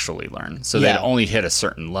to actually learn. So they'd only hit a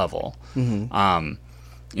certain level.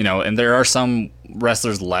 You know, and there are some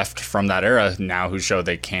wrestlers left from that era now who show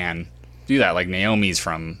they can do that. Like Naomi's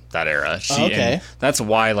from that era. And that's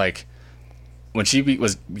why, like, when she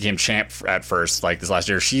became champ at first, like this last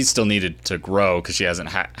year, she still needed to grow because she hadn't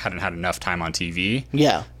had enough time on TV.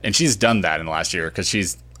 Yeah, and she's done that in the last year because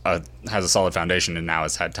she's has a solid foundation and now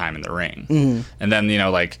has had time in the ring. And then, you know,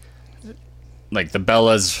 like the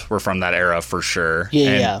Bellas were from that era for sure.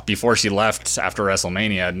 And before she left after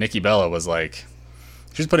WrestleMania, Nikki Bella was like,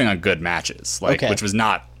 she was putting on good matches, like which was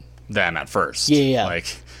not them at first.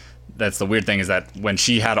 Like, that's the weird thing, is that when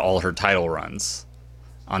she had all her title runs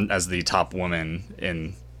as the top woman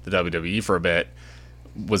in the WWE for a bit,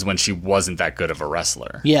 was when she wasn't that good of a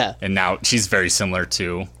wrestler. Yeah. And now she's very similar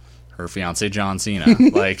to her fiance John Cena.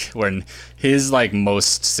 Like, when his like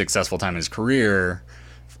most successful time in his career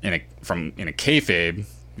in a kayfabe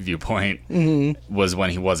viewpoint was when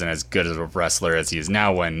he wasn't as good as a wrestler as he is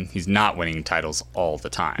now, when he's not winning titles all the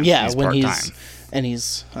time. Yeah, he's when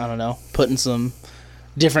he's I don't know, putting some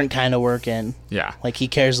different kind of work in. Yeah, like he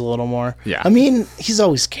cares a little more. Yeah, I mean, he's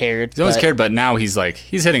always cared. But now he's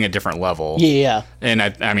hitting a different level. Yeah, and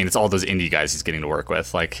I mean, it's all those indie guys he's getting to work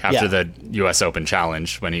with. Like after the U.S. Open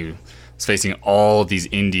Challenge, when he was facing all these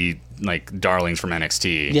indie like darlings from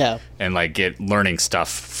NXT. Yeah, and like learning stuff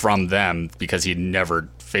from them, because he'd never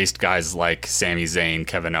faced guys like Sami Zayn,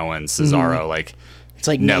 Kevin Owens, Cesaro. Like, it's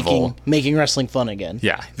like Neville. Making wrestling fun again.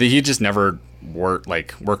 Yeah, he just never worked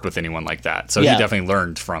with anyone like that. So he definitely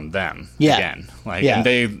learned from them again. Like, and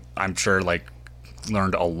they, I'm sure, like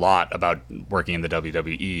learned a lot about working in the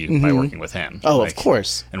WWE by working with him. Oh, of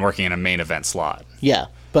course. And working in a main event slot. Yeah,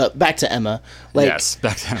 but back to Emma. Like, yes,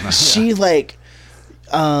 back to Emma. She like,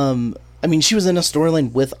 I mean, she was in a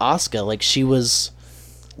storyline with Asuka. Like, she was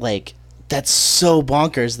like, that's so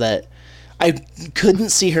bonkers that I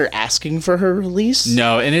couldn't see her asking for her release.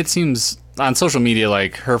 No, and it seems on social media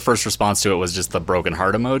like her first response to it was just the broken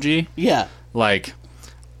heart emoji. Yeah. Like,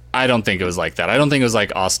 I don't think it was like that. I don't think it was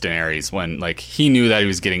like Austin Aries, when like he knew that he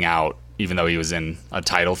was getting out even though he was in a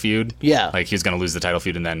title feud. Yeah. Like, he was going to lose the title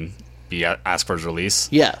feud and then be asked for his release.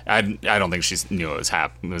 Yeah. I don't think she knew it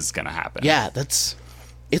was going to happen. Yeah,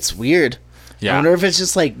 it's weird. Yeah. I wonder if it's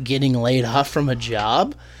just like getting laid off from a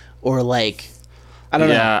job, or like, I don't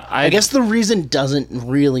know. I guess the reason doesn't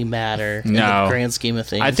really matter in the grand scheme of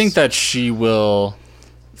things. I think that she will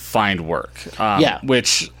find work.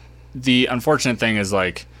 Which the unfortunate thing is,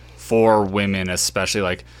 like, for women especially,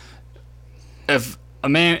 like, if a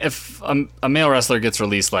male wrestler gets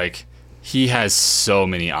released, like, he has so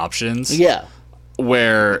many options. Yeah.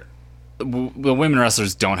 Where the women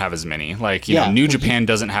wrestlers don't have as many. Like, you know, New Japan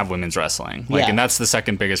doesn't have women's wrestling. Like, and that's the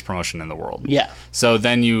second biggest promotion in the world. Yeah. So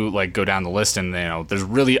then you like go down the list, and you know, there's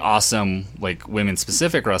really awesome like women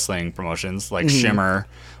specific wrestling promotions like Shimmer,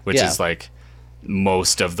 which is like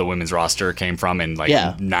most of the women's roster came from, and like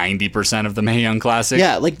 90% of the Mae Young Classic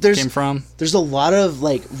came from. There's a lot of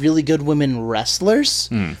like really good women wrestlers,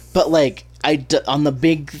 but like on the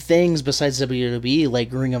big things besides WWE,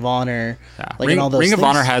 like Ring of Honor, like Ring, and all those Ring things. of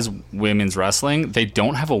Honor has women's wrestling. They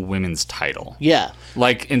don't have a women's title. Yeah.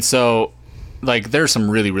 Like, and so, like, there's some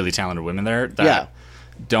really, really talented women there that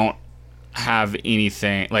don't have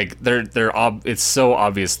anything. Like, it's so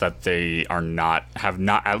obvious that they have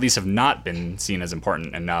not been seen as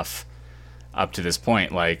important enough up to this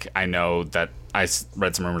point. Like, I know that I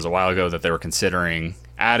read some rumors a while ago that they were considering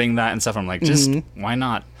adding that and stuff. I'm like, just why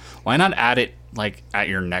not? Why not add it like at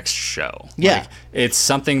your next show? Yeah, like, it's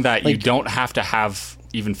something that you don't have to have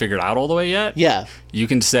even figured out all the way yet. Yeah, you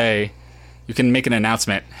can make an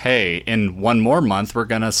announcement. Hey, in one more month, we're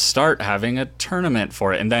gonna start having a tournament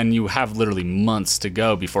for it, and then you have literally months to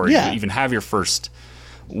go before you even have your first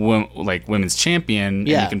women's champion.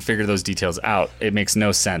 Yeah, and you can figure those details out. It makes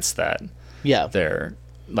no sense that they're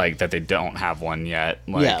like that they don't have one yet.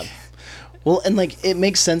 Like, well, and like it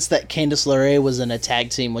makes sense that Candice LeRae was in a tag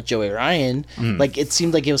team with Joey Ryan. Like it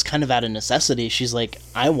seemed like it was kind of out of necessity. She's like,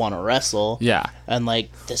 I want to wrestle. Yeah, and like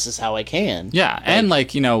this is how I can. Yeah, like, and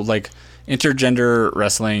like like intergender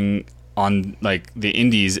wrestling on like the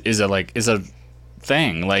indies is a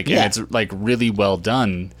thing. Like and it's like really well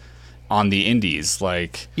done on the indies.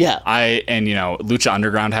 Like Lucha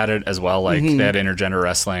Underground had it as well. Like they had intergender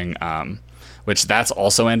wrestling, which that's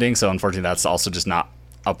also ending. So unfortunately, that's also just not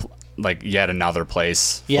like yet another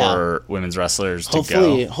place for women's wrestlers to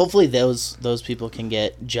go. Hopefully those people can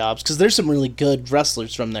get jobs because there's some really good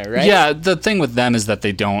wrestlers from there, right? Yeah, the thing with them is that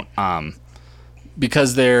they don't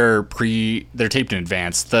because they're taped in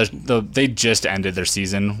advance. They just ended their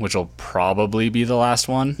season, which will probably be the last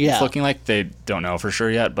one. Yeah, it's looking like. They don't know for sure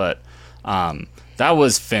yet, but that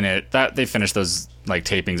was finished. That they finished those like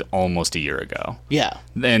tapings almost a year ago. Yeah,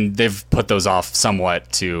 and they've put those off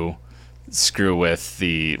somewhat to screw with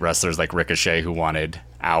the wrestlers like Ricochet who wanted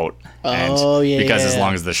out. Because as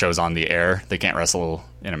long as the show's on the air, they can't wrestle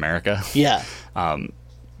in America. Yeah.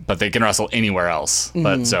 But they can wrestle anywhere else.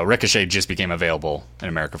 But so Ricochet just became available in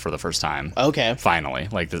America for the first time. Okay. Finally,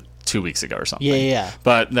 like 2 weeks ago or something. Yeah.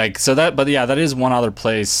 But like that is one other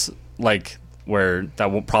place like where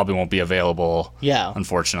that probably won't be available. Yeah.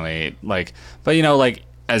 Unfortunately, like, but like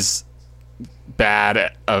as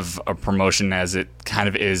bad of a promotion as it kind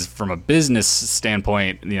of is from a business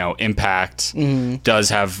standpoint, Impact does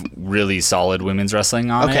have really solid women's wrestling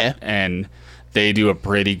on it, and they do a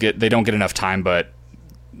pretty good. They don't get enough time, but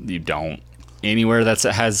you don't anywhere that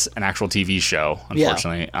has an actual TV show,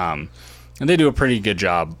 unfortunately. And they do a pretty good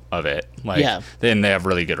job of it. Like, then they have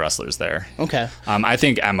really good wrestlers there. Okay. I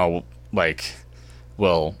think Emma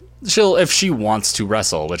she'll if she wants to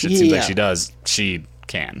wrestle, which it seems like she does. She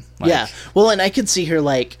can. Well, and I could see her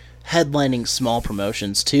like headlining small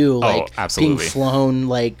promotions too, like being flown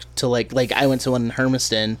like to like I went to one in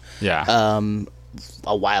Hermiston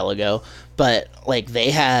a while ago, but like they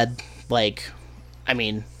had like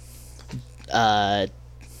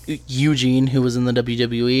Eugene, who was in the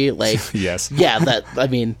WWE, like he's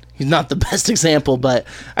not the best example, but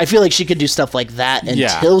I feel like she could do stuff like that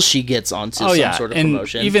until she gets onto some sort of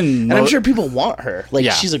promotion. And I'm sure people want her.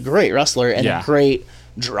 Like she's a great wrestler and a great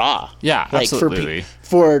draw. Yeah, like, absolutely.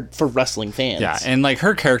 For wrestling fans. Yeah, and like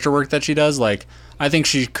her character work that she does, like I think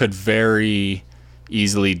she could very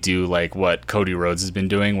easily do like what Cody Rhodes has been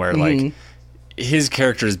doing, where like his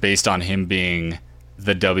character is based on him being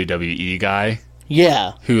the WWE guy.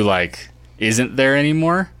 Yeah. Who like isn't there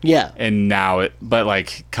anymore. Yeah. And now but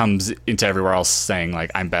like comes into everywhere else saying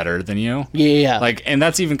like I'm better than you. Yeah. Like, and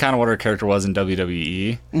that's even kind of what her character was in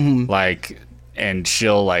WWE. Like, and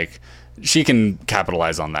she can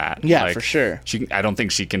capitalize on that. Yeah, like, for sure. I don't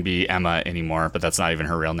think she can be Emma anymore, but that's not even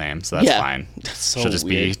her real name, so that's fine. That's so she'll just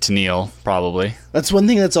weird. Be Tennille, probably. That's one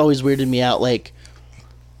thing that's always weirded me out. Like,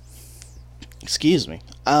 excuse me.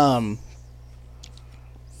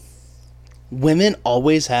 Women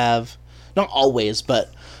always have, not always,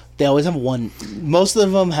 but they always have one. Most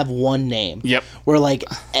of them have one name. Yep. Where like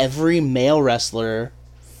every male wrestler,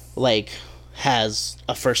 like, has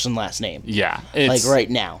a first and last name. Yeah. Like right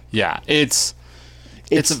now. Yeah. It's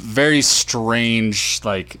a very strange,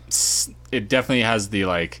 like, it definitely has the,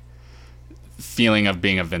 like, feeling of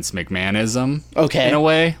being a Vince McMahonism. Okay. In a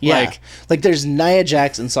way. Yeah. Like there's Nia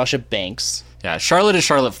Jax and Sasha Banks. Yeah. Charlotte is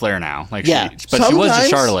Charlotte Flair now. Like, she was just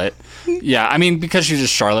Charlotte. Yeah. I mean, because she was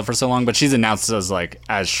just Charlotte for so long, but she's announced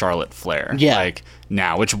as Charlotte Flair. Yeah. Like,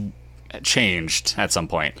 now, which changed at some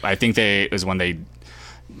point. I think it was when they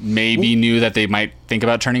maybe knew that they might think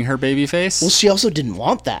about turning her babyface. Well, she also didn't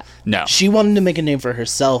want that. No. She wanted to make a name for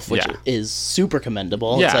herself, which is super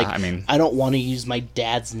commendable. Yeah, it's like, I mean, I don't want to use my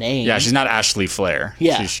dad's name. Yeah, she's not Ashley Flair.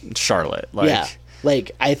 Yeah. She's Charlotte. Like, yeah.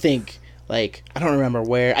 Like, I think, Like, I don't remember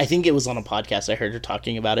where. I think it was on a podcast. I heard her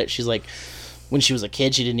talking about it. She's like, when she was a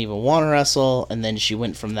kid, she didn't even want to wrestle. And then she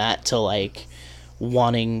went from that to, like,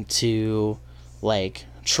 wanting to, like,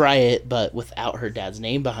 try it, but without her dad's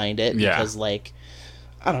name behind it. Yeah. Because, like,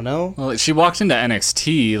 I don't know. Well, she walked into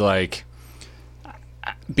NXT, like,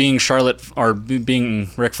 being Charlotte, or being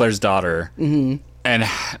Ric Flair's daughter. Mm-hmm. And,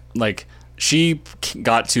 like, she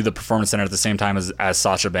got to the Performance Center at the same time as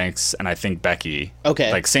Sasha Banks and I think Becky.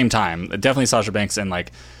 Okay. Like, same time. Definitely Sasha Banks. And,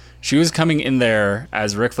 like, she was coming in there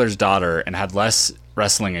as Ric Flair's daughter and had less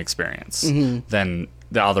wrestling experience than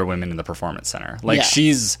the other women in the Performance Center. Like,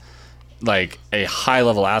 she's, like, a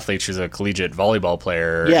high-level athlete. She's a collegiate volleyball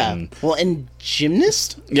player. Yeah. And, well, and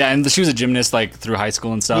gymnast? yeah, and she was a gymnast, like, through high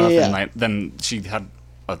school and stuff. Yeah. And, like, then she had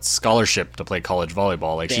a scholarship to play college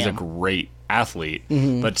volleyball. Like, she's a Damn. great athlete,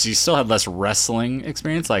 but she still had less wrestling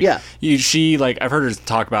experience. Like, Yeah. she, like, I've heard her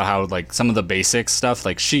talk about how, like, some of the basic stuff,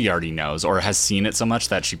 like, she already knows or has seen it so much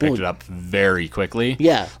that she picked it up very quickly.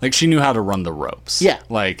 Yeah. Like, she knew how to run the ropes. Yeah.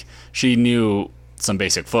 Like, she knew some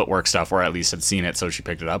basic footwork stuff, or at least had seen it, so she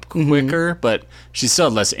picked it up quicker, but she still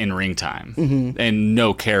had less in-ring time and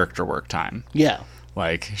no character work time. Yeah.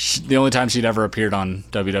 Like, the only time she'd ever appeared on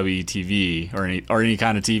WWE TV or any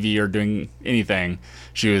kind of TV or doing anything,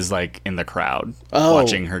 she was, like, in the crowd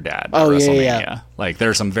watching her dad at WrestleMania. Yeah. Like,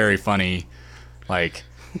 there's some very funny, like,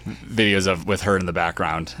 videos with her in the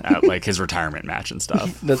background at, like, his retirement match and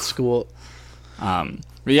stuff. That's cool. But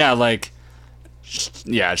yeah, like,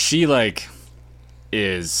 she, like,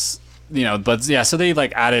 is, you know, but yeah, so they,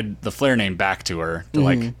 like, added the Flair name back to her to,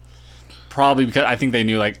 like, probably because I think they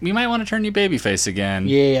knew, like, we might want to turn you babyface again.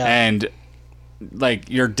 Yeah. And, like,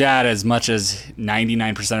 your dad, as much as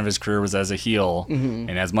 99% of his career was as a heel,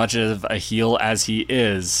 and as much of a heel as he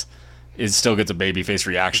is still gets a babyface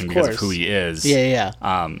reaction because of who he is. Yeah.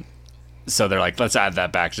 So they're like, let's add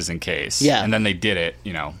that back just in case. Yeah. And then they did it,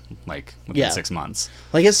 you know, like, within 6 months.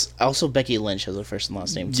 Well, I guess also Becky Lynch has a first and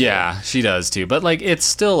last name, too. Yeah, she does, too. But, like, it's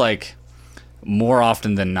still, like, more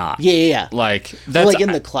often than not. Yeah. Like, that's... Well, like,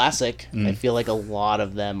 in the classic, I feel like a lot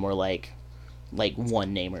of them were, like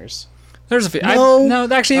one-namers. There's a few. No,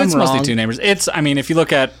 actually, it's I'm mostly wrong. two-namers. It's, I mean, if you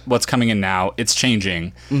look at what's coming in now, it's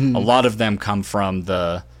changing. A lot of them come from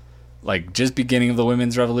the, like, just beginning of the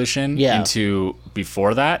women's revolution into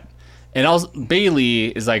before that. And also, Bayley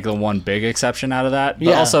is, like, the one big exception out of that.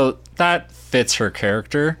 But also, that fits her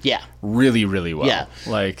character really, really well. Yeah.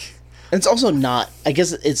 Like... It's also not... I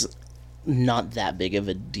guess it's not that big of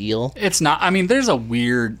a deal. It's not... I mean, there's a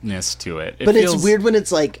weirdness to it. But it's weird when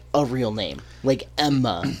it's, like, a real name. Like,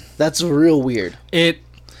 Emma. That's real weird.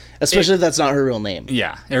 Especially if that's not her real name.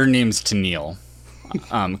 Yeah. Her name's Tennille.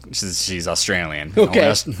 She's Australian.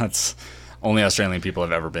 Okay. Only Australian people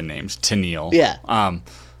have ever been named Tennille. Yeah.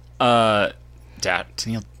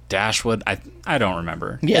 Tennille Dashwood. I don't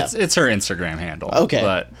remember. Yeah. It's her Instagram handle. Okay.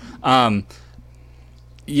 But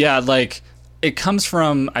yeah, like, it comes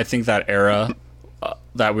from, I think, that era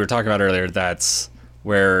that we were talking about earlier. That's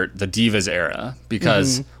where the Divas era,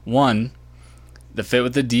 because one, the fit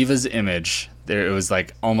with the Divas image, there it was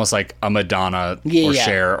like almost like a Madonna or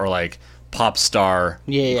Cher or like pop star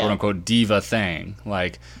quote unquote diva thing.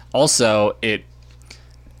 Like, also it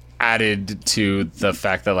added to the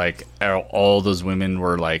fact that, like, all those women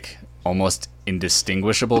were, like, almost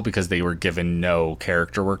indistinguishable because they were given no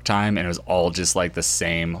character work time, and it was all just, like, the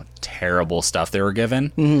same terrible stuff they were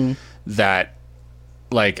given. That,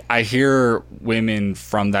 like, I hear women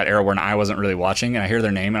from that era when I wasn't really watching, and I hear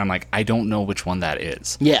their name, and I'm like, I don't know which one that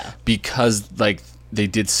is. Yeah. Because, like, they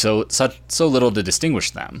did so little to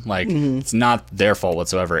distinguish them. Like, it's not their fault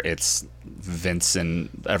whatsoever. It's Vince and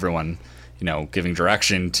everyone, you know, giving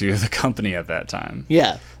direction to the company at that time.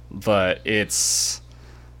 Yeah. But it's,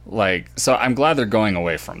 like, so I'm glad they're going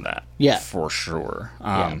away from that. Yeah. For sure.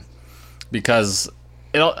 Because,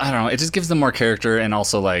 I don't know, it just gives them more character, and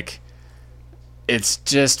also, like, it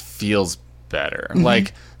just feels better.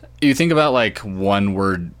 Like, you think about, like, one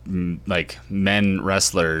word, like, men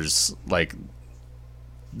wrestlers, like,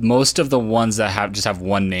 most of the ones that just have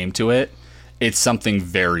one name to it, it's something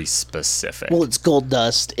very specific. Well, it's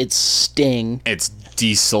Goldust, it's Sting, it's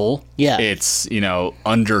Diesel, it's, you know,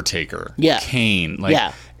 Undertaker, Kane,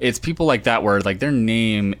 like, it's people like that where, like, their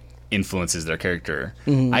name influences their character.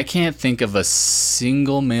 I can't think of a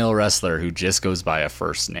single male wrestler who just goes by a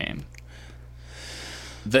first name.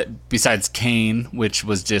 That besides Kane, which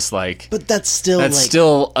was just like, but that's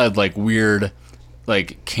still a, like, weird,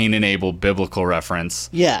 like, Cain and Abel biblical reference.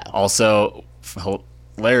 Yeah. Also,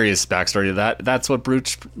 hilarious backstory to that. That's what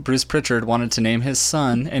Bruce Pritchard wanted to name his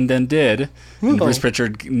son, and then did. And Bruce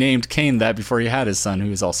Pritchard named Kane that before he had his son, who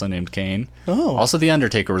was also named Kane. Oh. Also, The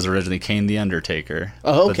Undertaker was originally Kane the Undertaker.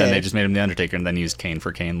 Oh, okay. But then they just made him The Undertaker and then used Kane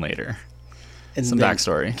for Kane later. And Some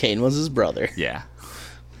backstory. Kane was his brother. Yeah.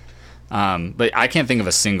 But I can't think of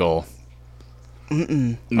a single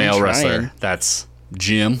male wrestler that's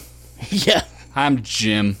Jim. Yeah. I'm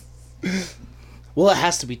Jim. Well, it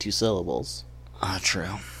has to be 2 syllables.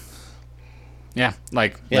 True. Yeah,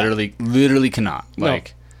 literally cannot. No.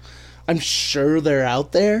 Like, I'm sure they're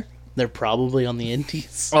out there. They're probably on the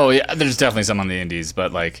indies. oh yeah, there's definitely some on the indies,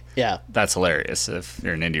 but like, Yeah. that's hilarious if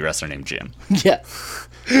you're an indie wrestler named Jim. Yeah.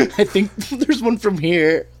 I think there's one from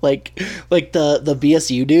here, like the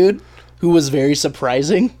BSU dude who was very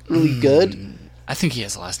surprising, really good. I think he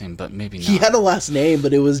has a last name, but maybe not. He had a last name,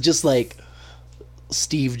 but it was just like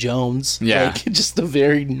Steve Jones. Yeah. Like, just a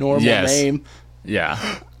very normal name.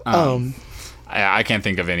 Yeah. I can't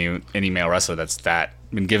think of any male wrestler that's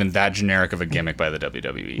been given that generic of a gimmick by the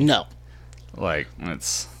WWE. No. Like,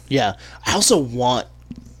 it's... Yeah.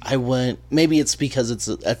 Maybe it's because it's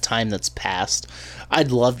a time that's passed.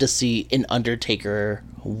 I'd love to see an Undertaker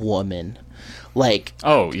woman. Like,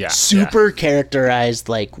 oh, yeah. super characterized,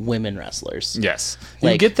 like, women wrestlers. Yes.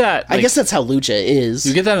 Like, you get that... I guess that's how Lucha is.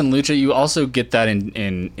 You get that in Lucha. You also get that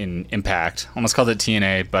in Impact. Almost called it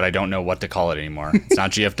TNA, but I don't know what to call it anymore. It's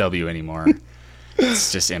not GFW anymore.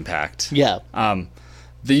 It's just Impact. Yeah.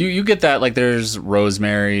 You get that, like, there's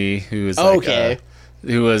Rosemary, who is like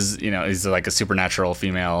who was, is like a supernatural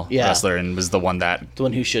female wrestler and was the one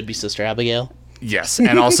who should be Sister Abigail. Yes,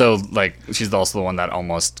 and also, like, she's also the one that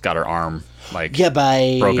almost got her arm, like,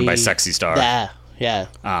 broken by Sexy Star. Yeah.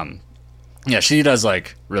 Yeah, she does,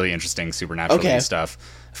 like, really interesting supernatural stuff.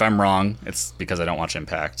 If I'm wrong, it's because I don't watch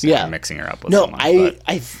Impact. So I'm mixing her up with someone.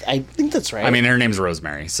 I think that's right. I mean, her name's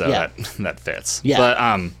Rosemary, so that fits. Yeah. But,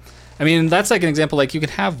 I mean, that's like an example, like, you can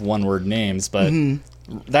have one-word names, but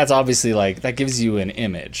that's obviously, like, that gives you an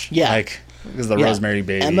image. Yeah. Like, because the Rosemary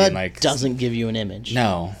baby. Emma and, like, doesn't give you an image.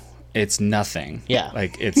 No, it's nothing. Yeah.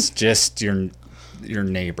 Like, it's just your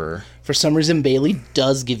neighbor. For some reason, Bailey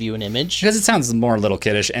does give you an image. Because it sounds more little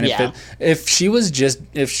kiddish. And if she was just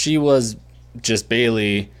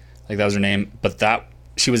Bailey, like, that was her name, but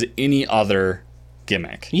she was any other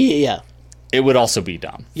gimmick. Yeah. It would also be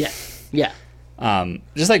dumb. Yeah.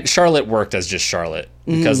 Just like Charlotte worked as just Charlotte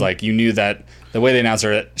because like you knew that the way they announced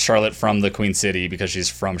her Charlotte from the Queen City because she's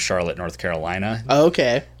from Charlotte, North Carolina. Oh,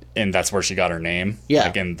 okay. And that's where she got her name. Yeah.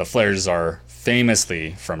 Like, and the Flairs are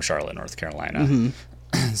famously from Charlotte, North Carolina.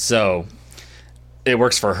 So it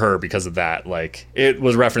works for her because of that. Like, it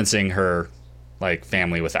was referencing her, like,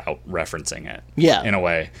 family without referencing it. Yeah. In a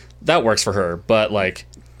way. That works for her. But, like,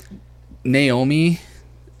 Naomi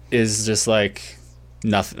is just, like...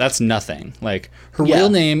 nothing. That's nothing. Like, her real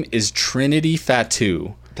name is Trinity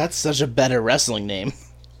Fatu. That's such a better wrestling name.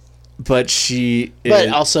 But But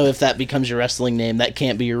also, if that becomes your wrestling name, that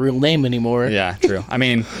can't be your real name anymore. Yeah, true. I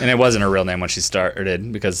mean, and it wasn't her real name when she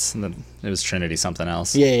started because it was Trinity something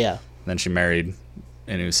else. Yeah. Then she married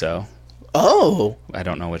an Uso. Oh. I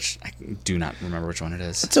don't know which. I do not remember which one it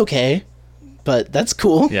is. It's okay, but that's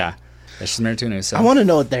cool. Yeah. She's married to an Uso. I want to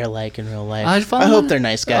know what they're like in real life. I hope they're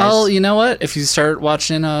nice guys. Well, you know what? If you start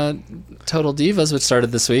watching Total Divas, which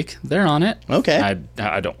started this week, they're on it. Okay.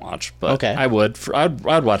 I don't watch, but okay. I would.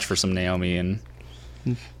 I'd watch for some Naomi and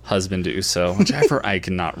husband Uso, whichever. I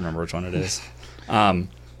cannot remember which one it is.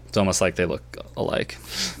 It's almost like they look alike.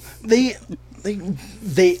 They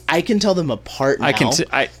I can tell them apart now.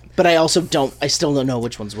 But I also don't. I still don't know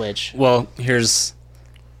which one's which. Well, here's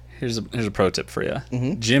a pro tip for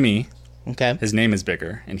you. Jimmy. Okay. His name is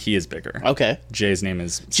bigger, and he is bigger. Okay. Jay's name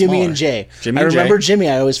is smaller. Jimmy and Jay. I remember Jimmy.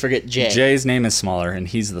 I always forget Jay. Jay's name is smaller, and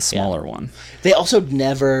he's the smaller one. They also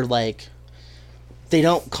never, like... They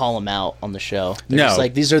don't call him out on the show. They're just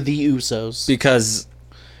like, these are the Usos. Because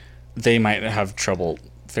they might have trouble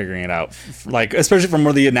figuring it out. Like, especially from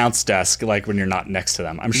the announce desk, like, when you're not next to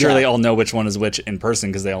them. I'm sure they all know which one is which in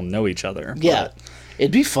person because they all know each other. Yeah.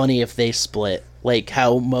 It'd be funny if they split. Like,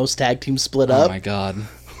 how most tag teams split up. Oh, my God.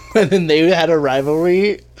 And then they had a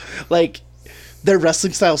rivalry. Like, their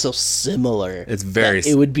wrestling style is so similar. It's very...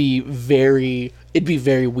 It would be very... It'd be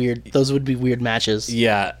very weird. Those would be weird matches.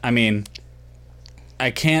 Yeah, I mean...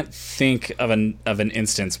 I can't think of an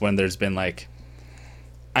instance when there's been, like...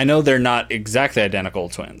 I know they're not exactly identical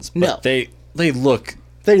twins. But no. They look...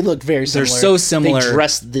 They look very similar. They're so similar. They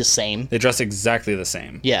dress the same. They dress exactly the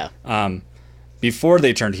same. Yeah. Before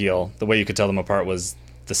they turned heel, the way you could tell them apart was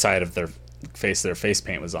the side of their face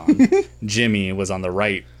paint was on. Jimmy was on the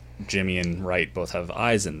right. Jimmy and Wright both have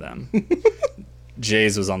eyes in them.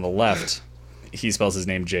 Jay's was on the left, he spells his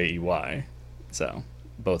name Jey. So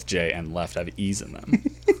both J and left have E's in them.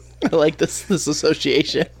 I like this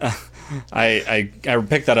association. I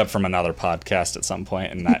picked that up from another podcast at some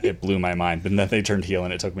point, and it blew my mind. But then they turned heel,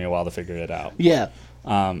 and it took me a while to figure it out. Yeah.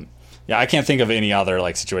 Yeah, I can't think of any other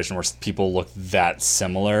like situation where people look that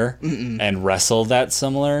similar and wrestle that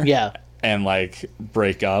similar. Yeah. And like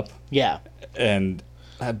break up. Yeah. And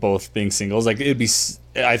both being singles, like it'd be.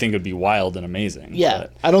 I think it'd be wild and amazing. Yeah,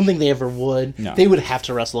 but I don't think they ever would. No. They would have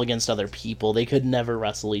to wrestle against other people. They could never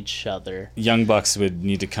wrestle each other. Young Bucks would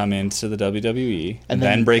need to come into the WWE and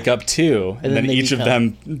then break up too, and then each of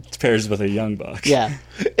them pairs with a Young Buck. Yeah,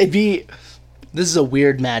 it'd be. This is a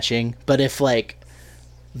weird matching, but if like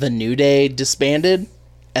the New Day disbanded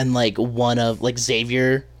and like one of like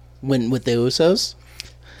Xavier went with the Usos,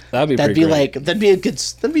 that'd be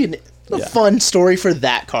a fun story for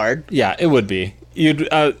that card. Yeah, it would be. You'd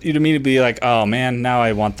immediately be like, oh man, now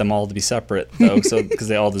I want them all to be separate though, so because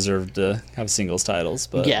they all deserve to have singles titles.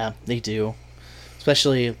 But yeah, they do.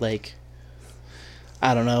 Especially like,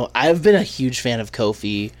 I don't know. I've been a huge fan of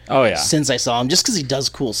Kofi. Oh yeah, since I saw him, just because he does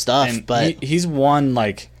cool stuff. And but he's won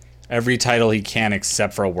like every title he can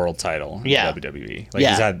except for a world title in WWE. Like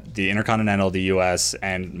he's had the Intercontinental, the US,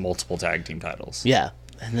 and multiple tag team titles. Yeah,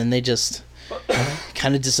 and then they just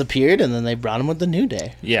kind of disappeared, and then they brought him with the New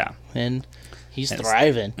Day. Yeah, and he's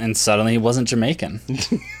thriving. And suddenly he wasn't Jamaican.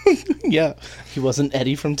 Yeah, he wasn't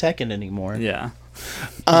Eddie from Tekken anymore. Yeah.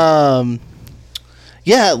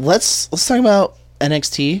 Yeah, let's talk about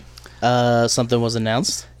NXT. Something was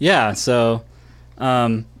announced. Yeah, so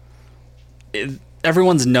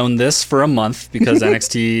everyone's known this for a month because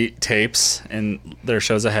NXT tapes and their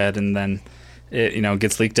shows ahead, and then it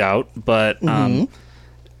gets leaked out. But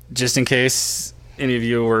just in case any of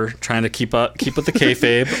you were trying to keep with the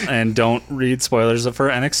kayfabe and don't read spoilers for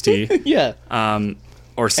NXT, yeah,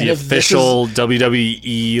 or see official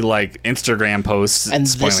WWE like Instagram posts, and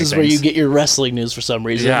this is where you get your wrestling news for some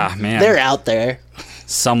reason. Yeah, man, they're out there.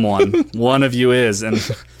 One of you is, and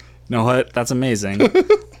you know what? That's amazing.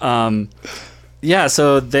 Yeah,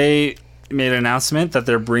 so they made an announcement that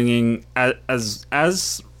they're bringing,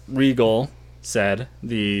 as Regal said,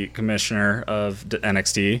 the commissioner of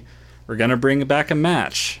NXT, we're going to bring back a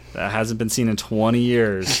match that hasn't been seen in 20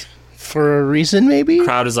 years. For a reason, maybe?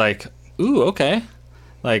 Crowd is like, ooh, okay.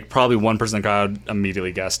 Like, probably 1% of the crowd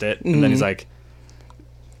immediately guessed it. And then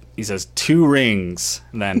he says 2 rings.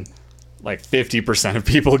 And then, like, 50% of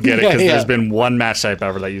people get it because there's been one match type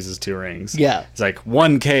ever that uses 2 rings. Yeah. It's like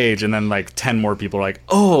 1 cage, and then, like, 10 more people are like,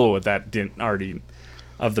 oh, that didn't already...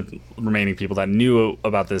 Of the remaining people that knew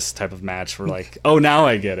about this type of match were like, oh, now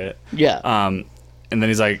I get it. Yeah. And then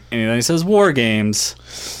he says War Games.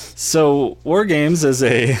 So War Games is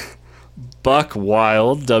a buck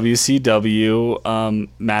wild WCW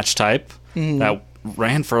match type that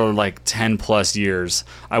ran for like 10 plus years.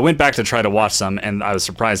 I went back to try to watch some, and I was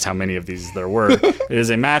surprised how many of these there were. It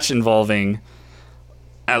is a match involving,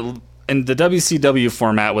 in the WCW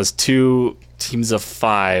format, was 2 teams of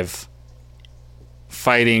 5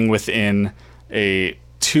 fighting within a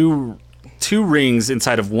two rings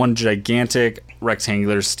inside of one gigantic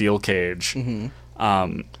rectangular steel cage,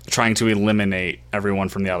 trying to eliminate everyone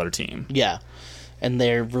from the other team. Yeah. And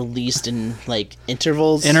they're released in, like,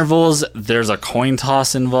 intervals? There's a coin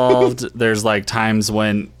toss involved. There's, like, times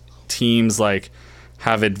when teams, like,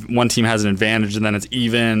 one team has an advantage and then it's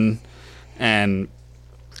even. And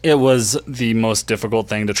it was the most difficult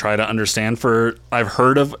thing to try to understand I've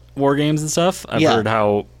heard of War Games and stuff. I've heard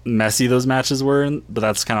how messy those matches were, but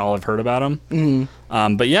that's kind of all I've heard about them.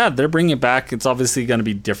 But yeah, they're bringing it back. It's obviously going to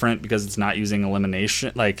be different because it's not using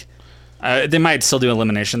elimination. Like, they might still do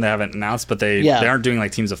elimination. They haven't announced, but they aren't doing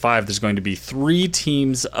like teams of 5. There's going to be 3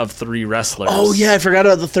 teams of 3 wrestlers. Oh yeah, I forgot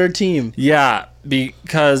about the 3rd team. Yeah,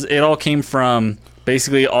 because it all came from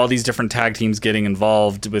basically all these different tag teams getting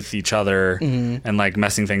involved with each other and like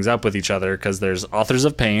messing things up with each other, because there's Authors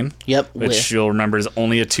of Pain, which you'll remember is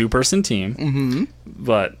only a 2-person team,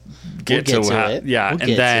 but we'll get to it. Yeah,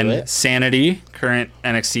 and then Sanity, current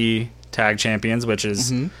NXT tag champions, which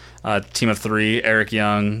is a team of 3: Eric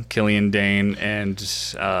Young, Killian Dane, and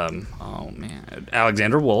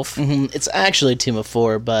Alexander Wolf. It's actually a team of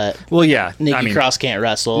 4, but Nikki Cross can't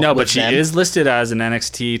wrestle. No, but she is listed as an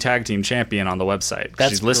NXT tag team champion on the website.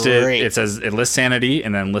 That's She's listed. Great. It lists Sanity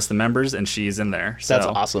and then lists the members, and she's in there. So, that's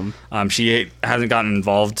awesome. She hasn't gotten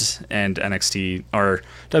involved in NXT or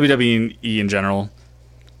WWE in general.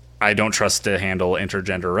 I don't trust to handle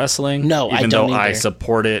intergender wrestling. No, I don't even though either. I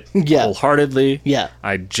support it wholeheartedly. Yeah.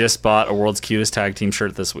 I just bought a World's Cutest Tag Team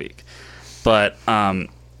shirt this week. But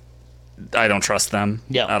I don't trust them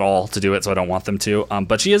Yeah. at all to do it, so I don't want them to.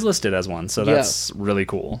 But she is listed as one, so that's really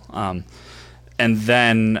cool. And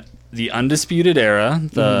then the Undisputed Era,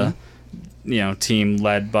 the team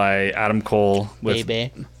led by Adam Cole with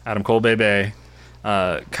Bebe. Adam Cole, Bebe,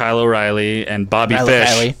 Kyle O'Reilly, and Bobby Fish.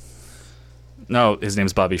 O'Reilly. No, his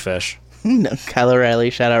name's Bobby Fish. No, Kyle O'Reilly.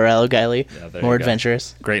 Shout out Kyle O'Reilly. Yeah, More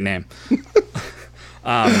adventurous. Great name.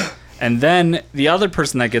 And then the other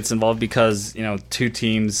person that gets involved, because, 2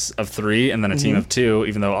 teams of 3 and then a team of 2,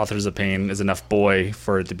 even though Authors of Pain is enough boy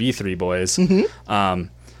for it to be 3 boys.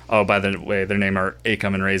 By the way, their name are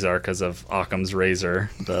Akam and Razor because of Occam's razor,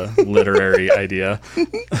 the literary idea.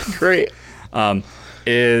 Great.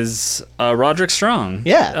 Is Roderick Strong.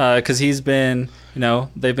 Yeah. Because he's been,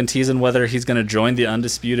 they've been teasing whether he's going to join the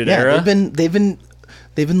Undisputed Era.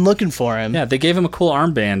 They've been looking for him. Yeah, they gave him a cool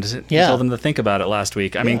armband. Yeah. Told him to think about it last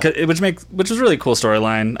week. I mean, which was really a cool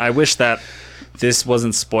storyline. I wish that this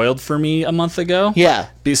wasn't spoiled for me a month ago. Yeah.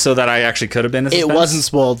 So that I actually could have been. It wasn't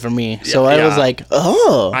spoiled for me, so I was like,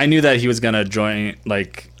 oh. I knew that he was gonna join.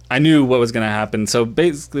 I knew what was gonna happen. So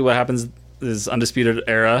basically, what happens is Undisputed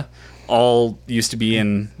Era all used to be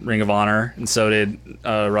in Ring of Honor, and so did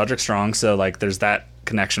Roderick Strong. So there's that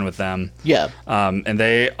connection with them. Yeah. And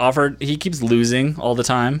they offered. He keeps losing all the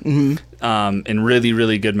time. In really,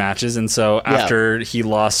 really good matches, and so after he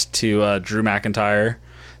lost to Drew McIntyre,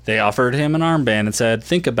 they offered him an armband and said,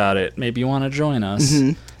 "Think about it. Maybe you want to join us."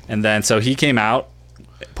 And then so he came out,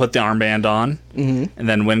 put the armband on, and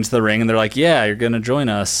then went into the ring, and they're like, "Yeah, you're gonna join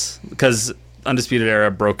us," because Undisputed Era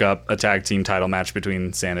broke up a tag team title match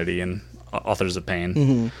between Sanity and Authors of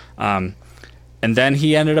Pain. And then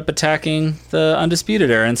he ended up attacking the Undisputed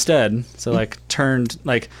Era instead. So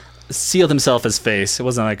sealed himself as face. It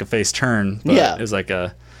wasn't like a face turn, but it was like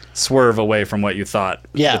a swerve away from what you thought.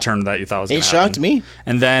 The turn that you thought was going to happen. It shocked me.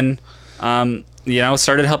 And then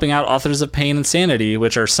started helping out Authors of Pain and Sanity,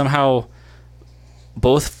 which are somehow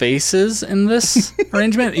both faces in this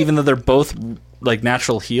arrangement, even though they're both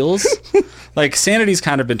natural heels. Sanity's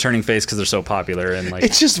kind of been turning face because they're so popular, and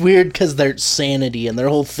it's just weird because they're Sanity and their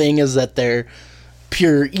whole thing is that they're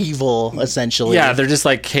pure evil, essentially. Yeah, they're just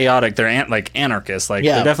chaotic. They're anarchists. They're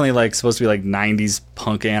definitely supposed to be 90s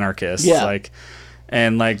punk anarchists. Yeah.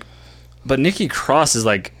 But Nikki Cross is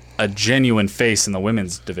a genuine face in the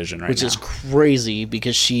women's division which is crazy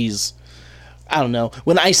because she's, I don't know.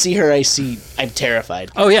 When I see her, I'm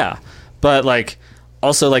terrified. Oh yeah, but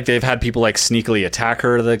also they've had people sneakily attack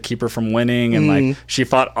her to keep her from winning, and she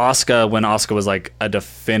fought Asuka when Asuka was a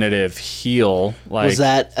definitive heel. Was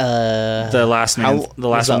that the last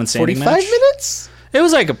woman standing 45 match? minutes? It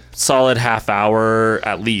was a solid half hour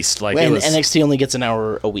at least. And NXT only gets an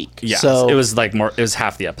hour a week. Yeah, so it was more. It was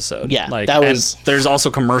half the episode. Yeah, and there's also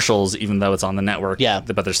commercials, even though it's on the network. Yeah,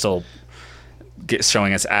 but they're still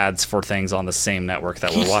showing us ads for things on the same network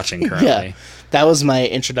that we're watching currently. Yeah, that was my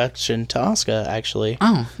introduction to Asuka, actually.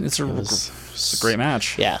 Oh, it's a great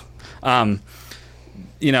match. Yeah. But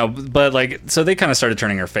so they kind of started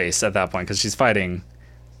turning her face at that point because she's fighting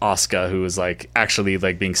Asuka, who was actually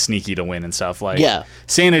being sneaky to win and stuff.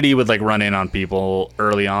 Sanity would run in on people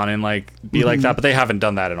early on and be like that, but they haven't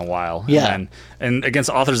done that in a while. Yeah. And against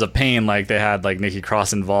Authors of Pain, they had Nikki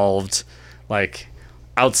Cross involved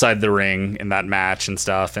outside the ring in that match and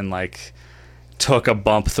stuff, and took a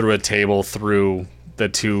bump through a table through the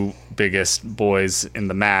 2 biggest boys in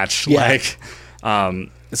the match. Yeah.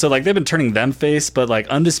 So they've been turning them face, but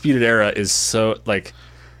Undisputed Era is so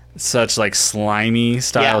such slimy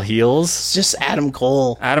style heels. It's just Adam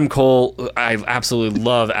Cole. I absolutely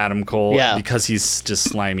love Adam Cole because he's just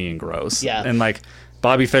slimy and gross. Yeah. And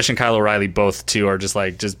Bobby Fish and Kyle O'Reilly both too are just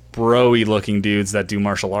bro-y looking dudes that do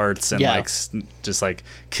martial arts and just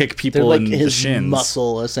kick people in the shins.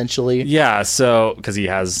 Muscle, essentially. Yeah, so because he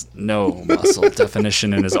has no muscle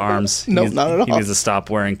definition in his arms. Not at all. He needs to stop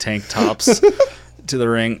wearing tank tops to the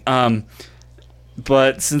ring.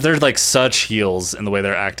 But since they're such heels in the way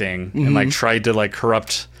they're acting and tried to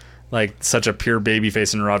corrupt such a pure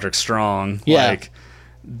babyface in Roderick Strong,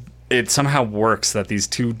 it somehow works that these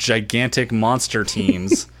 2 gigantic monster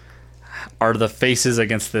teams are the faces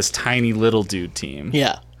against this tiny little dude team.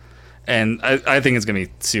 Yeah. And I think it's gonna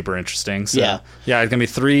be super interesting. So, yeah, it's gonna be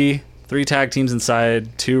three tag teams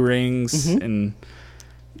inside 2 rings in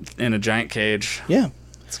a giant cage. Yeah.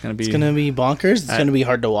 It's gonna be bonkers. It's gonna be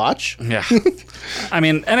hard to watch. Yeah, I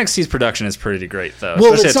mean NXT's production is pretty great though.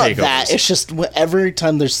 Well, it's not that. It's just every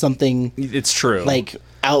time there's something. It's true.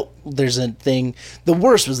 There's a thing. The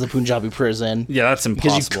worst was the Punjabi prison. Yeah, that's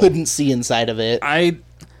impossible because you couldn't see inside of it.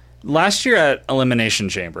 last year at Elimination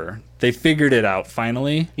Chamber, they figured it out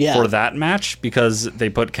finally for that match because they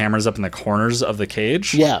put cameras up in the corners of the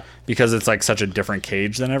cage. Yeah. Because it's like such a different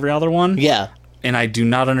cage than every other one. Yeah. And I do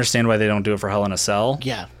not understand why they don't do it for Hell in a Cell.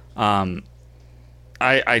 Yeah.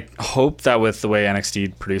 I hope that with the way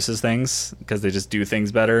NXT produces things, because they just do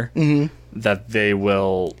things better, that they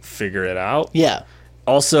will figure it out. Yeah.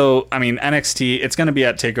 Also, I mean, NXT, it's going to be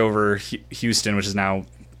at TakeOver Houston, which is now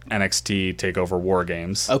NXT TakeOver War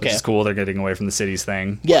Games. Okay. Which is cool. They're getting away from the cities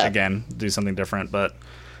thing. Yeah. Again, do something different. But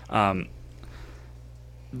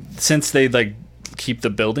since they like keep the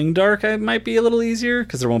building dark, it might be a little easier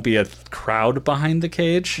because there won't be a crowd behind the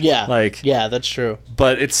cage. Yeah. Like, yeah, that's true.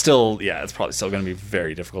 but it's still, it's probably still going to be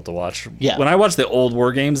very difficult to watch. Yeah. When I watched the old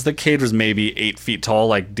War Games, the cage was maybe 8 feet tall.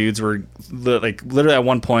 Like, dudes were, like, literally at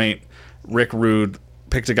one point, Rick Rude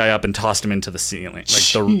picked a guy up and tossed him into the ceiling, like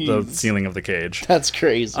the ceiling of the cage. That's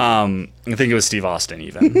crazy. I think it was Steve Austin,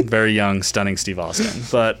 even. Very young, stunning Steve Austin.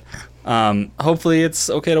 But hopefully it's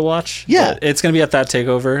okay to watch. Yeah. But it's going to be at that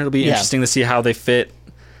TakeOver. It'll be interesting to see how they fit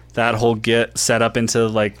that whole get set up into,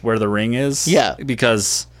 like, where the ring is. Yeah.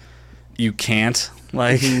 Because you can't,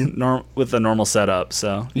 like, with the normal setup.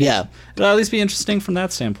 So yeah. it'll at least be interesting from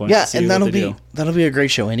that standpoint. Yeah, to see and what they that'll be a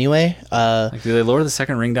great show anyway. like, do they lower the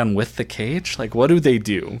second ring down with the cage? Like, what do they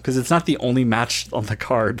do? Because it's not the only match on the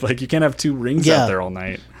card. Like, you can't have 2 rings out there all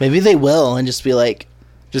night. Maybe they will and just be like,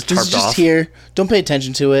 Just tarped off. just here. Don't pay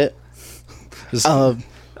attention to it. Just,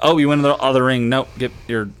 oh, you went in the other ring. Nope, get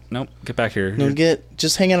back here.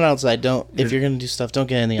 Just hang out outside. If you're gonna do stuff, don't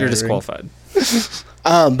get in the other You're disqualified. ring.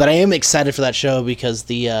 But I am excited for that show because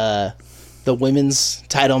the women's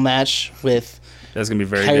title match with That's gonna be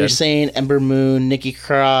very Kairi good. Sane, Ember Moon, Nikki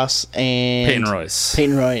Cross, and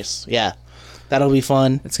Peyton Royce. Yeah, that'll be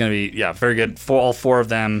fun. It's gonna be very good. All 4 of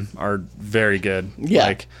them are very good. Yeah.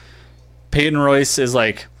 Like, Peyton Royce is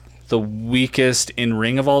like the weakest in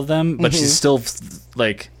ring of all of them, but she's still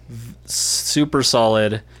like super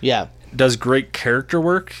solid. Yeah. Does great character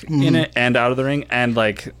work in it and out of the ring, and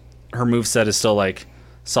like her moveset is still like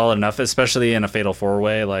solid enough, especially in a Fatal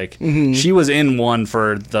 4-Way. Like, she was in one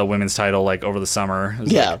for the women's title like over the summer. It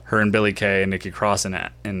was, like, her and Billie Kay and Nikki Cross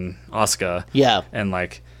and Asuka. Yeah. And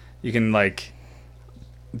like you can like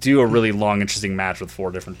do a really long, interesting match with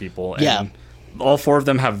 4 different people. And all 4 of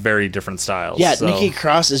them have very different styles. Yeah, so. Nikki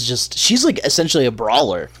Cross is she's like essentially a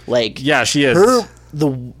brawler. Like, yeah, she is. The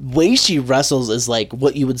way she wrestles is like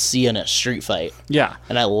what you would see in a street fight. Yeah.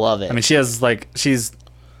 And I love it. I mean, she's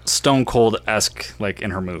Stone Cold-esque, like, in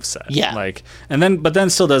her moveset. Yeah. Like, but then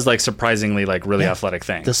still does, like, surprisingly, like, really athletic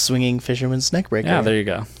things. The swinging fisherman's neck breaker. Yeah, there you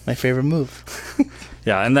go. My favorite move.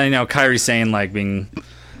 Yeah, and then, Kairi Sane, like, being,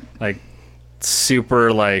 like,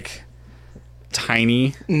 super, like,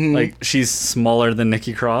 tiny. Like, she's smaller than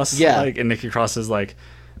Nikki Cross. Yeah. Like, and Nikki Cross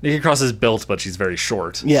is built, but she's very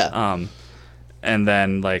short. Yeah. And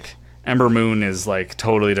then, like, Ember Moon is, like,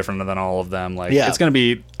 totally different than all of them. Like, Yeah. it's going to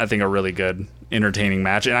be, I think, a really good, entertaining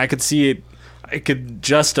match. And I could see it, I could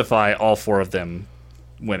justify all 4 of them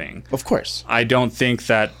winning. Of course. I don't think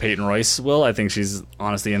that Peyton Royce will. I think she's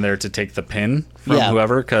honestly in there to take the pin from Yeah.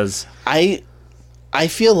 whoever, because I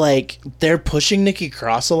feel like they're pushing Nikki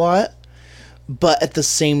Cross a lot, but at the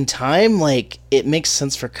same time, like, it makes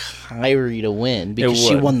sense for Kairi to win because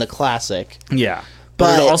she won the Classic. yeah.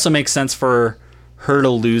 But it also makes sense for her to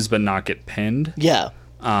lose but not get pinned. Yeah.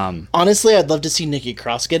 Honestly, I'd love to see Nikki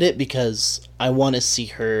Cross get it because I want to see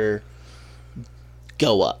her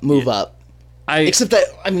move up. Except that,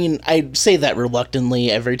 I mean, I say that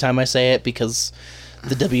reluctantly every time I say it because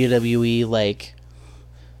the WWE, like,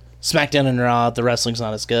 SmackDown and Raw, the wrestling's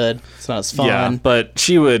not as good. It's not as fun. Yeah, but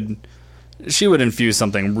she would infuse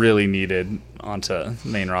something really needed onto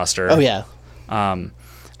main roster. Oh, yeah.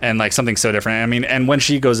 And, like, something so different. I mean, and when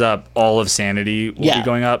she goes up, all of Sanity will be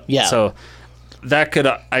going up. Yeah. So that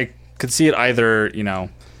I could see it either,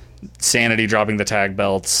 Sanity dropping the tag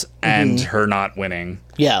belts and her not winning.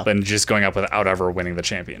 Yeah. But just going up without ever winning the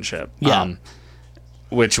championship. Yeah.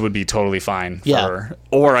 Which would be totally fine for her.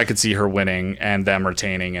 Or I could see her winning and them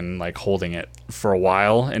retaining and, like, holding it for a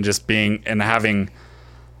while and just having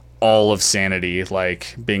all of Sanity,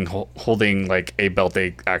 like, being holding, like, a belt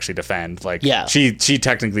they actually defend. Like, she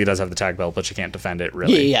technically does have the tag belt, but she can't defend it,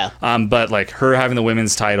 really. Yeah. But, like, her having the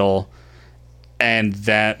women's title and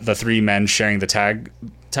that the 3 men sharing the tag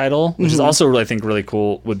title, which is also, I think, really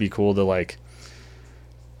cool, would be cool to, like,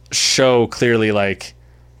 show clearly, like,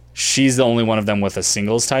 she's the only one of them with a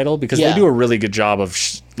singles title, because they do a really good job of,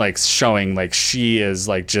 showing, like, she is,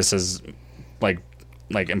 like, just as, like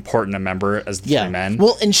important a member as the 3 men.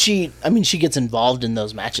 Well, and she gets involved in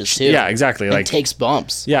those matches too. Yeah, exactly. And like, takes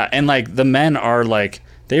bumps. Yeah, and, like, the men are, like,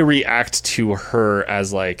 they react to her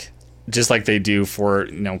as like just like they do for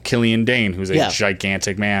Killian Dane, who's a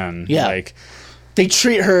gigantic man. Yeah. Like they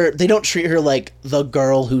don't treat her like the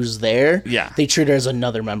girl who's there. Yeah. They treat her as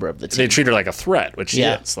another member of the team. They treat her like a threat, which she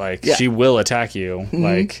is. Like she will attack you.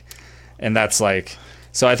 Like, and that's like,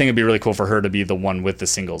 so I think it'd be really cool for her to be the one with the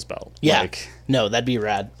singles belt. Yeah. Like, no, that'd be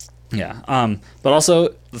rad. Yeah. But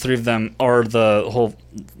also the three of them, or the whole,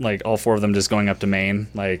 like all four of them just going up to main,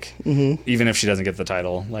 like even if she doesn't get the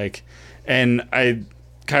title, like, and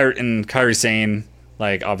Kairi Sane,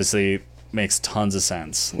 like obviously makes tons of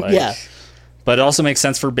sense. Like, yeah. But it also makes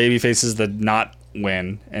sense for baby faces to not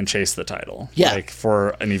win and chase the title. Yeah. Like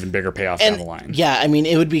for an even bigger payoff down the line. Yeah, I mean,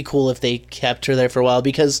 it would be cool if they kept her there for a while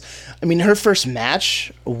because, I mean, her first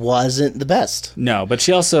match wasn't the best. No, but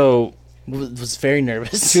she also was very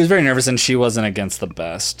nervous. She was very nervous, and she wasn't against the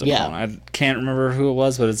best. Yeah. I can't remember who it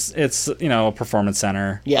was, but it's a performance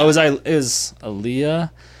center. Yeah. It was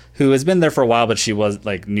Aaliyah, who has been there for a while, but she was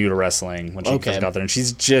like new to wrestling when she first got there, and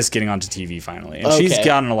she's just getting onto TV finally. And she's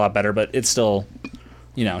gotten a lot better, but it's still,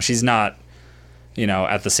 she's not,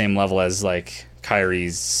 at the same level as like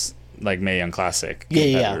Kairi's like Mae Young Classic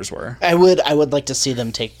competitors were. I would like to see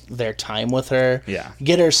them take their time with her. Yeah.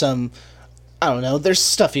 Get her some, I don't know, there's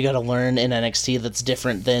stuff you got to learn in NXT that's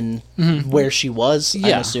different than where she was,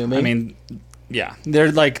 I'm assuming. I mean, yeah.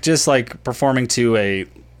 They're like just like performing to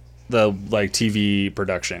the like TV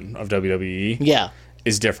production of WWE. Yeah.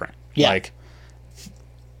 Is different. Yeah. Like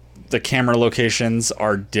the camera locations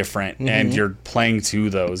are different and you're playing to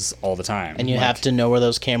those all the time. And you have to know where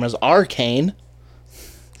those cameras are, Kane.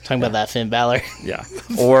 Talking about that Finn Balor. Yeah.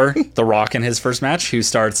 Or The Rock in his first match, who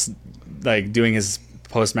starts like doing his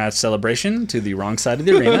post-match celebration to the wrong side of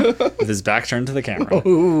the arena with his back turned to the camera.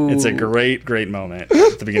 Ooh. It's a great moment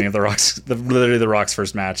at the beginning of literally the Rock's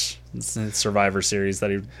first match. It's a Survivor Series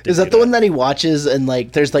that he is that the one that he watches and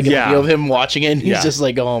like there's like a video of him watching it and he's just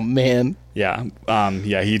like, oh man. Yeah.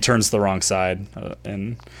 He turns to the wrong side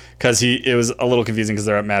and because it was a little confusing because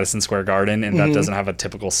they're at Madison Square Garden and that doesn't have a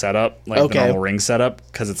typical setup, like the normal ring setup,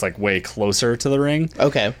 because it's like way closer to the ring.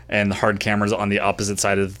 Okay. And the hard camera's on the opposite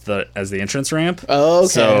side of the entrance ramp. Oh, okay.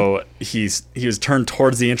 So he was turned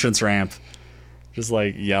towards the entrance ramp, just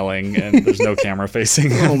like yelling, and there's no camera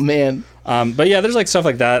facing. Oh man. But yeah, there's like stuff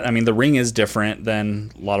like that. I mean, the ring is different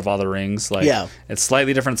than a lot of other rings. Like, it's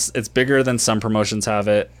slightly different. It's bigger than some promotions have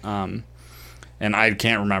it. And I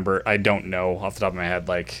can't remember. I don't know off the top of my head,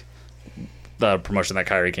 like the promotion that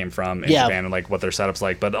Kairi came from in Japan and like what their setup's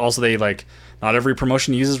like. But also they like not every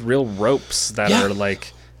promotion uses real ropes that are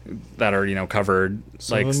like covered.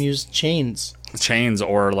 Some like of them use chains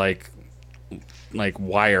or like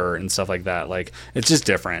wire and stuff like that. Like it's just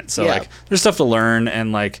different. So like there's stuff to learn,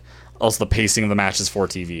 and like also the pacing of the matches for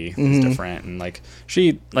TV is different, and like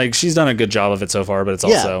she's done a good job of it so far, but it's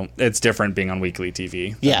also it's different being on weekly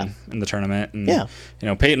TV in the tournament.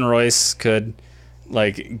 And Peyton Royce could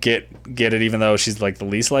like get it, even though she's like the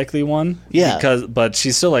least likely one, but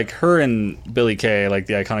she's still like, her and Billie Kay, like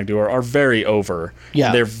the iconic duo, are very over.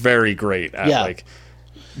 They're very great at like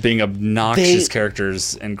being obnoxious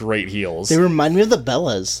characters and great heels. They remind me of the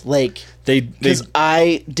Bellas, like because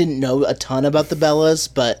I didn't know a ton about the Bellas,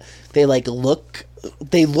 but they look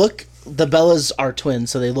the Bellas are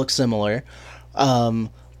twins, so they look similar,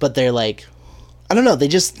 but they're like, I don't know, they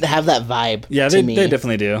just have that vibe. They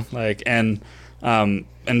definitely do. Like and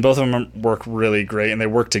both of them work really great, and they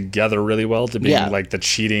work together really well to be like the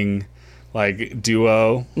cheating like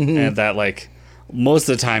duo, and that like most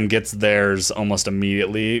of the time gets theirs almost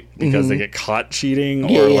immediately because they get caught cheating,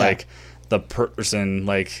 or like the person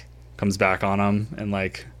like comes back on them and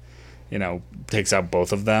like takes out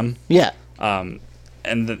both of them. So I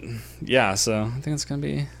think it's gonna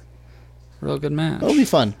be a real good match. It'll be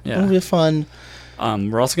fun. It'll be fun.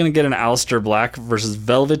 We're also going to get an Aleister Black versus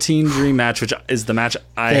Velveteen Dream match, which is the match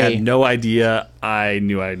I had no idea I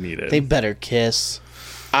knew I needed. They better kiss.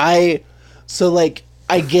 I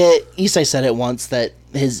get, Esai said it once, that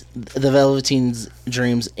the Velveteen's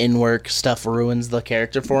Dream's in-work stuff ruins the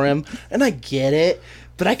character for him, and I get it,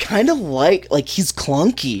 but I kind of like he's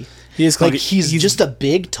clunky. He is clunky. Like, he's just a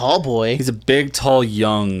big, tall boy. He's a big, tall,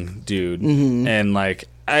 young dude, and like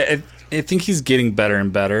I think he's getting better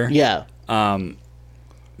and better.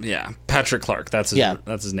 Patrick Clark. That's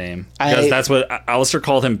his name. Because that's what Aleister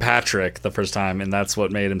called him, Patrick, the first time, and that's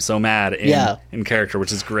what made him so mad in character,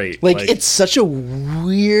 which is great. Like it's such a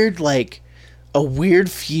weird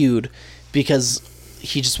feud because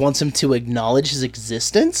he just wants him to acknowledge his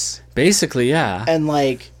existence. Basically, yeah. And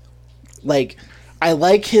like I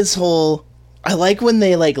like his whole. I like when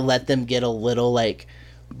they like let them get a little like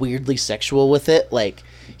weirdly sexual with it, like.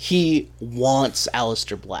 he wants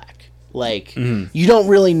Aleister Black. Like, you don't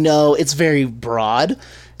really know. It's very broad,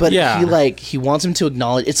 but he wants him to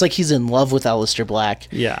acknowledge. It's like he's in love with Aleister Black.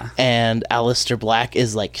 Yeah. And Aleister Black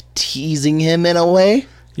is, like, teasing him in a way.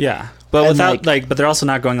 Yeah. But without, like, but they're also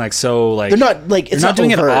not going, like, so, like... They're not, like, it's not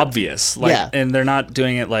doing overt. it obvious. Like, and they're not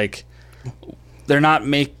doing it, like... They're not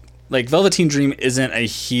like, Velveteen Dream isn't a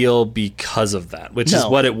heel because of that, which is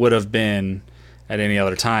what it would have been at any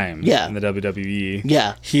other time in the WWE.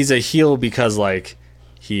 Yeah. He's a heel because, like,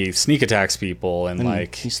 he sneak attacks people and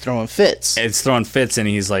like... He's throwing fits. It's throwing fits, and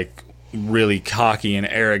he's, like, really cocky and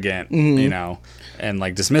arrogant, you know, and,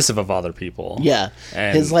 like, dismissive of other people. Yeah.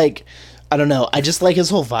 And his, like... I don't know. I just like his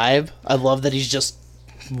whole vibe. I love that he's just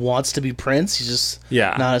wants to be Prince. He's just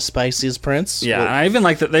not as spicy as Prince. Yeah, and I even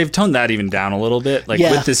like that they've toned that even down a little bit, like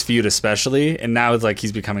with this feud especially, and now it's like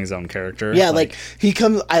he's becoming his own character. Yeah, like he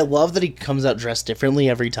comes. I love that he comes out dressed differently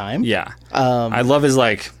every time. Yeah, I love his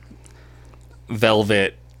like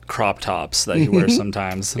velvet crop tops that he wears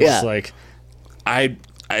sometimes. It's like I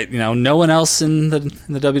you know, no one else in the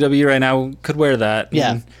WWE right now could wear that.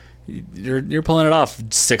 Yeah. And you're pulling it off.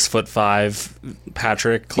 6'5"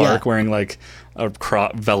 Patrick Clark wearing like a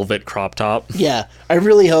velvet crop top. Yeah, I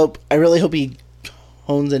really hope he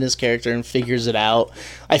hones in his character and figures it out.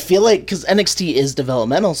 I feel like because NXT is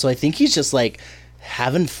developmental, so I think he's just like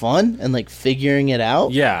having fun and like figuring it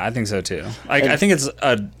out. Yeah, I think so too. Like I think it's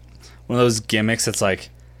one of those gimmicks that's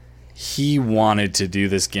like he wanted to do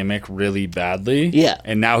this gimmick really badly. Yeah,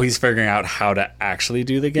 and now he's figuring out how to actually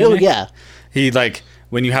do the gimmick. Oh yeah, he like.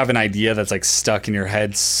 When you have an idea that's like stuck in your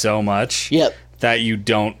head so much that you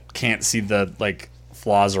can't see the like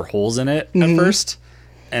flaws or holes in it at first,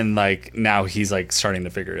 and like now he's like starting to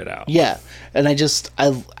figure it out. Yeah, and I just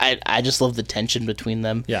love the tension between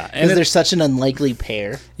them. Yeah, because they're such an unlikely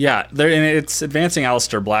pair. Yeah, and it's advancing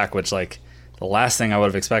Aleister Black, which like the last thing I would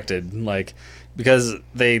have expected, like because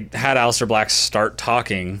they had Aleister Black start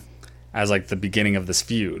talking as like the beginning of this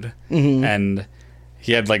feud, and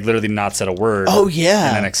he had like literally not said a word. Oh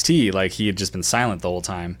yeah, in NXT, like he had just been silent the whole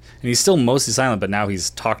time, and he's still mostly silent. But now he's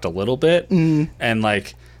talked a little bit, and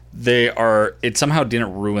like it somehow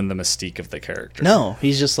didn't ruin the mystique of the character. No,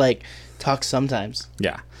 he's just like talks sometimes.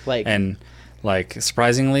 Yeah, like and like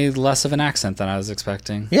surprisingly less of an accent than I was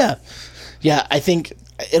expecting. Yeah, yeah. I think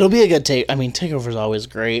it'll be a good take. I mean, Takeover's always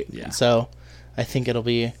great. Yeah. So I think it'll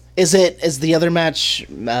be. Is the other match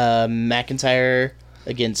McIntyre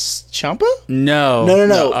against Ciampa? No.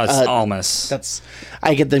 It's Almas.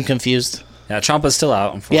 I get them confused. Yeah, Ciampa's still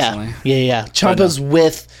out, unfortunately. Yeah. Ciampa's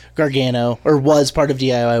with Gargano, or was part of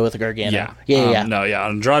DIY with Gargano. Yeah.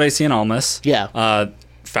 Andrade Cien Almas. Yeah.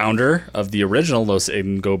 Founder of the original Los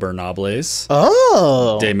Ingobernables.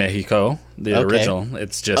 Oh. De Mexico. The original.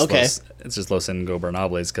 It's just Los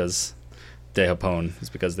Ingobernables because De Japón is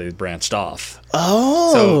because they branched off.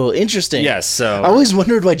 Oh, so, interesting. Yes, so I always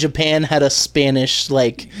wondered why Japan had a Spanish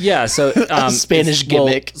Spanish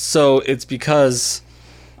gimmick. Well, so it's because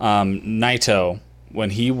Naito, when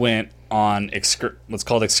he went on what's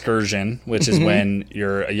called excursion, which is when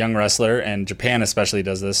you're a young wrestler, and Japan especially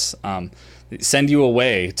does this, send you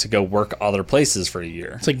away to go work other places for a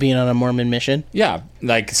year. It's like being on a Mormon mission. Yeah,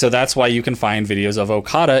 like so that's why you can find videos of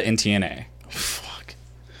Okada in TNA. Fuck.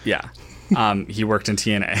 Yeah. He worked in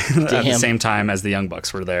TNA at the same time as the Young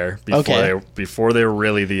Bucks were there before they were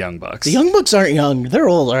really the Young Bucks. The Young Bucks aren't young; they're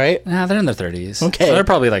old, right? Nah, they're in their 30s. Okay, so they're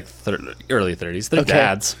probably like early 30s. They're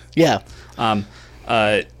dads. Yeah.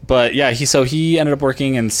 But yeah, he ended up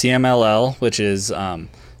working in CMLL, which is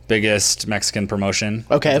biggest Mexican promotion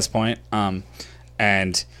at this point.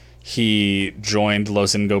 And he joined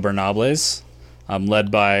Los Ingobernables, led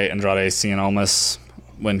by Andrade Cien Almas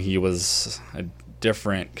when he was a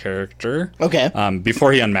different character. Okay.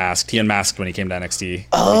 Before he unmasked when he came to NXT.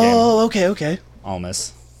 Oh, okay.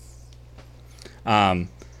 Almas. And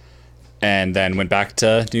then went back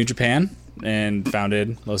to New Japan and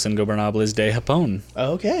founded Los Ingobernables de Japón.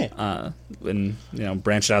 Okay. And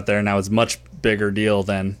branched out there. Now it's a much bigger deal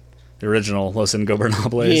than the original Los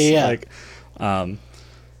Ingobernables.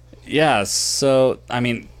 Yeah. So I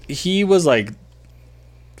mean, he was like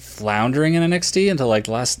floundering in NXT until like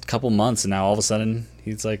the last couple months, and now all of a sudden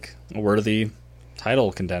he's like a worthy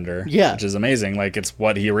title contender. Yeah, which is amazing. Like it's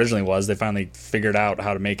what he originally was. They finally figured out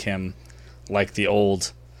how to make him like the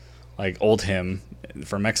old him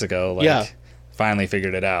from Mexico. Finally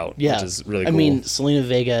figured it out. Yeah, which is really cool. I mean, Selena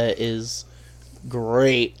Vega is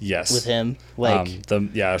great. Yes, with him.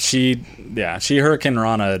 She Hurricane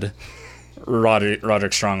Rana'd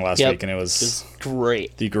Roderick Strong last week, and it was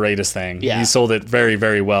great. The greatest thing. Yeah. He sold it very,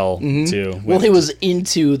 very well, too. Well, he was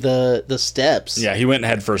into the steps. Yeah, he went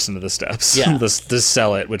head first into the steps Yeah. to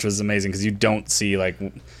sell it, which was amazing because you don't see, like,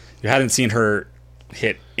 you hadn't seen her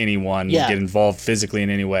hit anyone, get involved physically in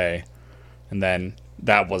any way, and then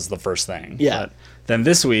that was the first thing. Yeah. But then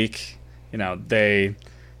this week, they...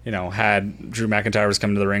 had Drew McIntyre was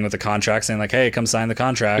coming to the ring with a contract saying like, hey, come sign the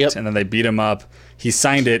contract. Yep. And then they beat him up. He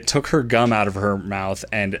signed it, took her gum out of her mouth,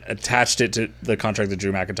 and attached it to the contract to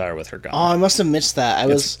Drew McIntyre with her gum. Oh, I must have missed that.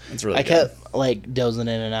 It's really I good. kept like dozing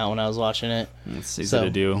in and out when I was watching it. It's easy to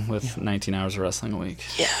do with 19 hours of wrestling a week.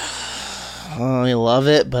 Yeah. Oh, I love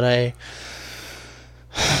it, but I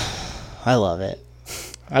love it.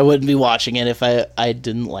 I wouldn't be watching it if I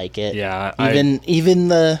didn't like it. Yeah, even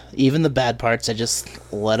the bad parts, I just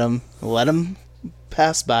let them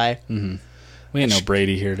pass by. Mm-hmm. We ain't no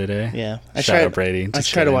Brady here today. Yeah, Shout out Brady. I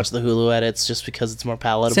try to watch the Hulu edits just because it's more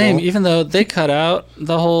palatable. Same, even though they cut out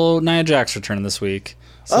the whole Nia Jax return this week,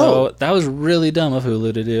 so that was really dumb of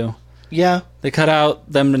Hulu to do. Yeah, they cut out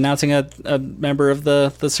them announcing a member of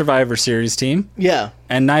the Survivor Series team. Yeah,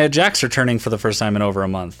 and Nia Jax returning for the first time in over a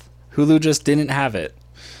month. Hulu just didn't have it.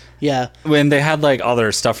 Yeah. When they had like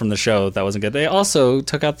other stuff from the show that wasn't good. They also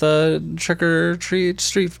took out the Tricker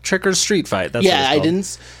Street fight. That's I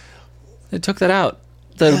didn't. They took that out.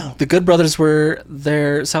 The Good Brothers were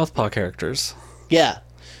their Southpaw characters. Yeah.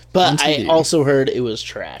 But I also heard it was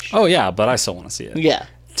trash. Oh yeah, but I still want to see it. Yeah.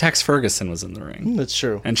 Tex Ferguson was in the ring. That's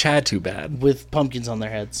true. And Chad Too Bad. With pumpkins on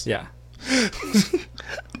their heads. Yeah.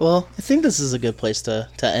 Well, I think this is a good place to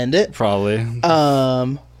end it. Probably.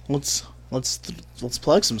 Let's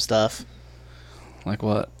plug some stuff. Like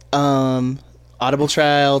what?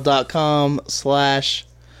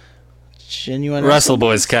 audibletrial.com/genuine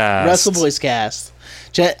Wrestleboys Cast. Wrestleboys Cast.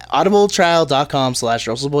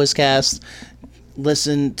 audibletrial.com/Wrestleboys Cast.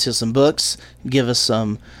 Listen to some books. Give us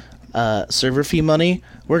some server fee money.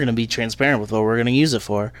 We're going to be transparent with what we're going to use it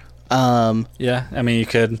for. Yeah, I mean, you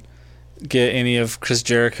could get any of Chris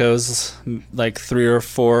Jericho's like 3 or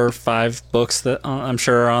 4 or 5 books that I'm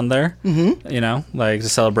sure are on there. Mm-hmm. Like to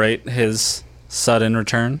celebrate his sudden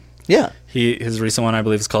return. Yeah. His recent one, I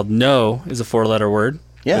believe, is called "No" is a 4-letter word.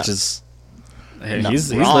 Yeah. Which is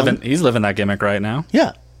he's living that gimmick right now.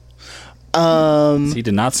 Yeah. He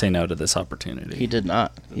did not say no to this opportunity. He did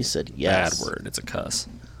not. He said yes. Bad word. It's a cuss.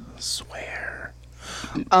 I swear.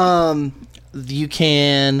 You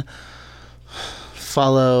can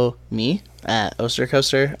follow me at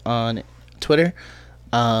Ostercoaster on Twitter,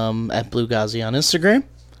 at Blue Ghazi on Instagram,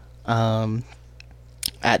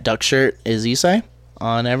 at Duckshirt is Esai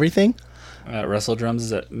on everything. Wrestle Drums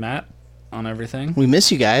is at Matt on everything. We miss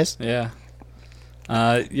you guys. Yeah.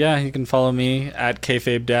 You can follow me at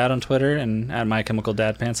Kayfabe Dad on Twitter and at My Chemical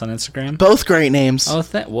Dad Pants on Instagram. Both great names. Oh,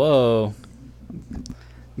 whoa.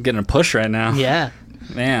 I'm getting a push right now. Yeah.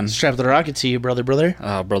 Man. Strap the rocket to you, brother.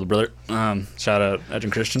 Oh, brother. Shout out Edge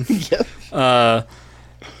and Christian. Yep.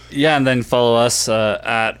 And then follow us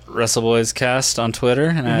at WrestleBoys Cast on Twitter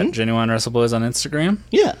and at Genuine Wrestleboys on Instagram.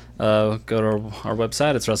 Yeah. Go to our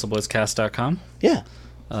website. It's WrestleboysCast.com. Yeah.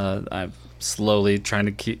 I'm slowly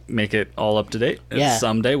trying to make it all up to date. Yeah.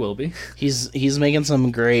 Someday will be. He's making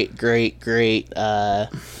some great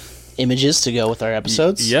images to go with our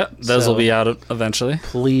episodes. Yep, those will be out eventually.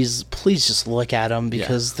 Please just look at them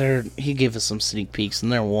because he gave us some sneak peeks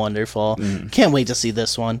and they're wonderful. Can't wait to see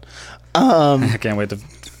this one. I can't wait to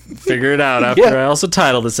figure it out after I also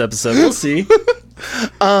title this episode. We'll see.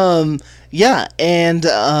 And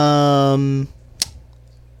there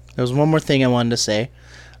was one more thing I wanted to say.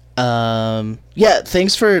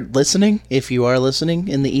 Thanks for listening. If you are listening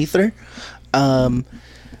in the ether,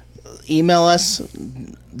 email us,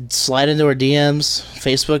 slide into our DMs,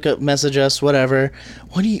 Facebook message us, whatever.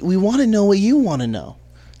 We want to know what you want to know.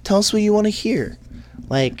 Tell us what you want to hear.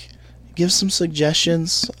 Like, give some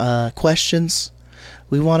suggestions, questions.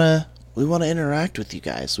 We want to interact with you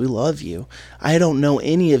guys. We love you. I don't know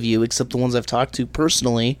any of you except the ones I've talked to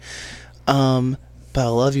personally. But I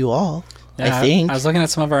love you all. Yeah, I think. I was looking at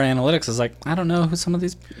some of our analytics. I was like, I don't know where some of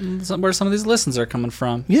these listens are coming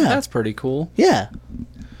from. Yeah. That's pretty cool. Yeah.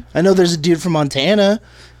 I know there's a dude from Montana.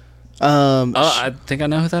 I think I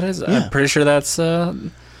know who that is. Yeah. I'm pretty sure that's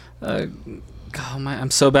I'm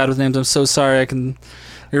so bad with names. I'm so sorry.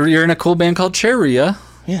 You're in a cool band called Cheria.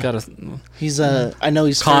 Yeah. I know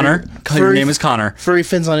he's Connor. Your name is Connor. Furry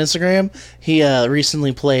Fins on Instagram. He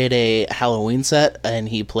recently played a Halloween set, and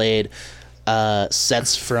he played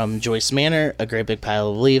sets from Joyce Manor, A Great Big Pile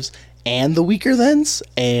of Leaves, and the weaker thens.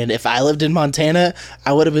 And if I lived in Montana,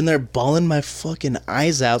 I would have been there bawling my fucking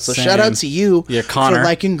eyes out. So Same. shout out to you Connor. for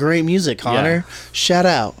liking great music, Connor. Yeah. Shout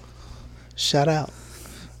out.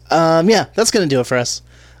 Yeah, that's going to do it for us.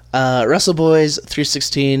 Wrestleboys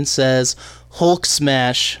 316 says, Hulk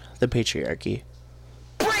smash the patriarchy.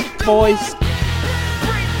 Boys.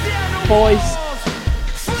 Boys.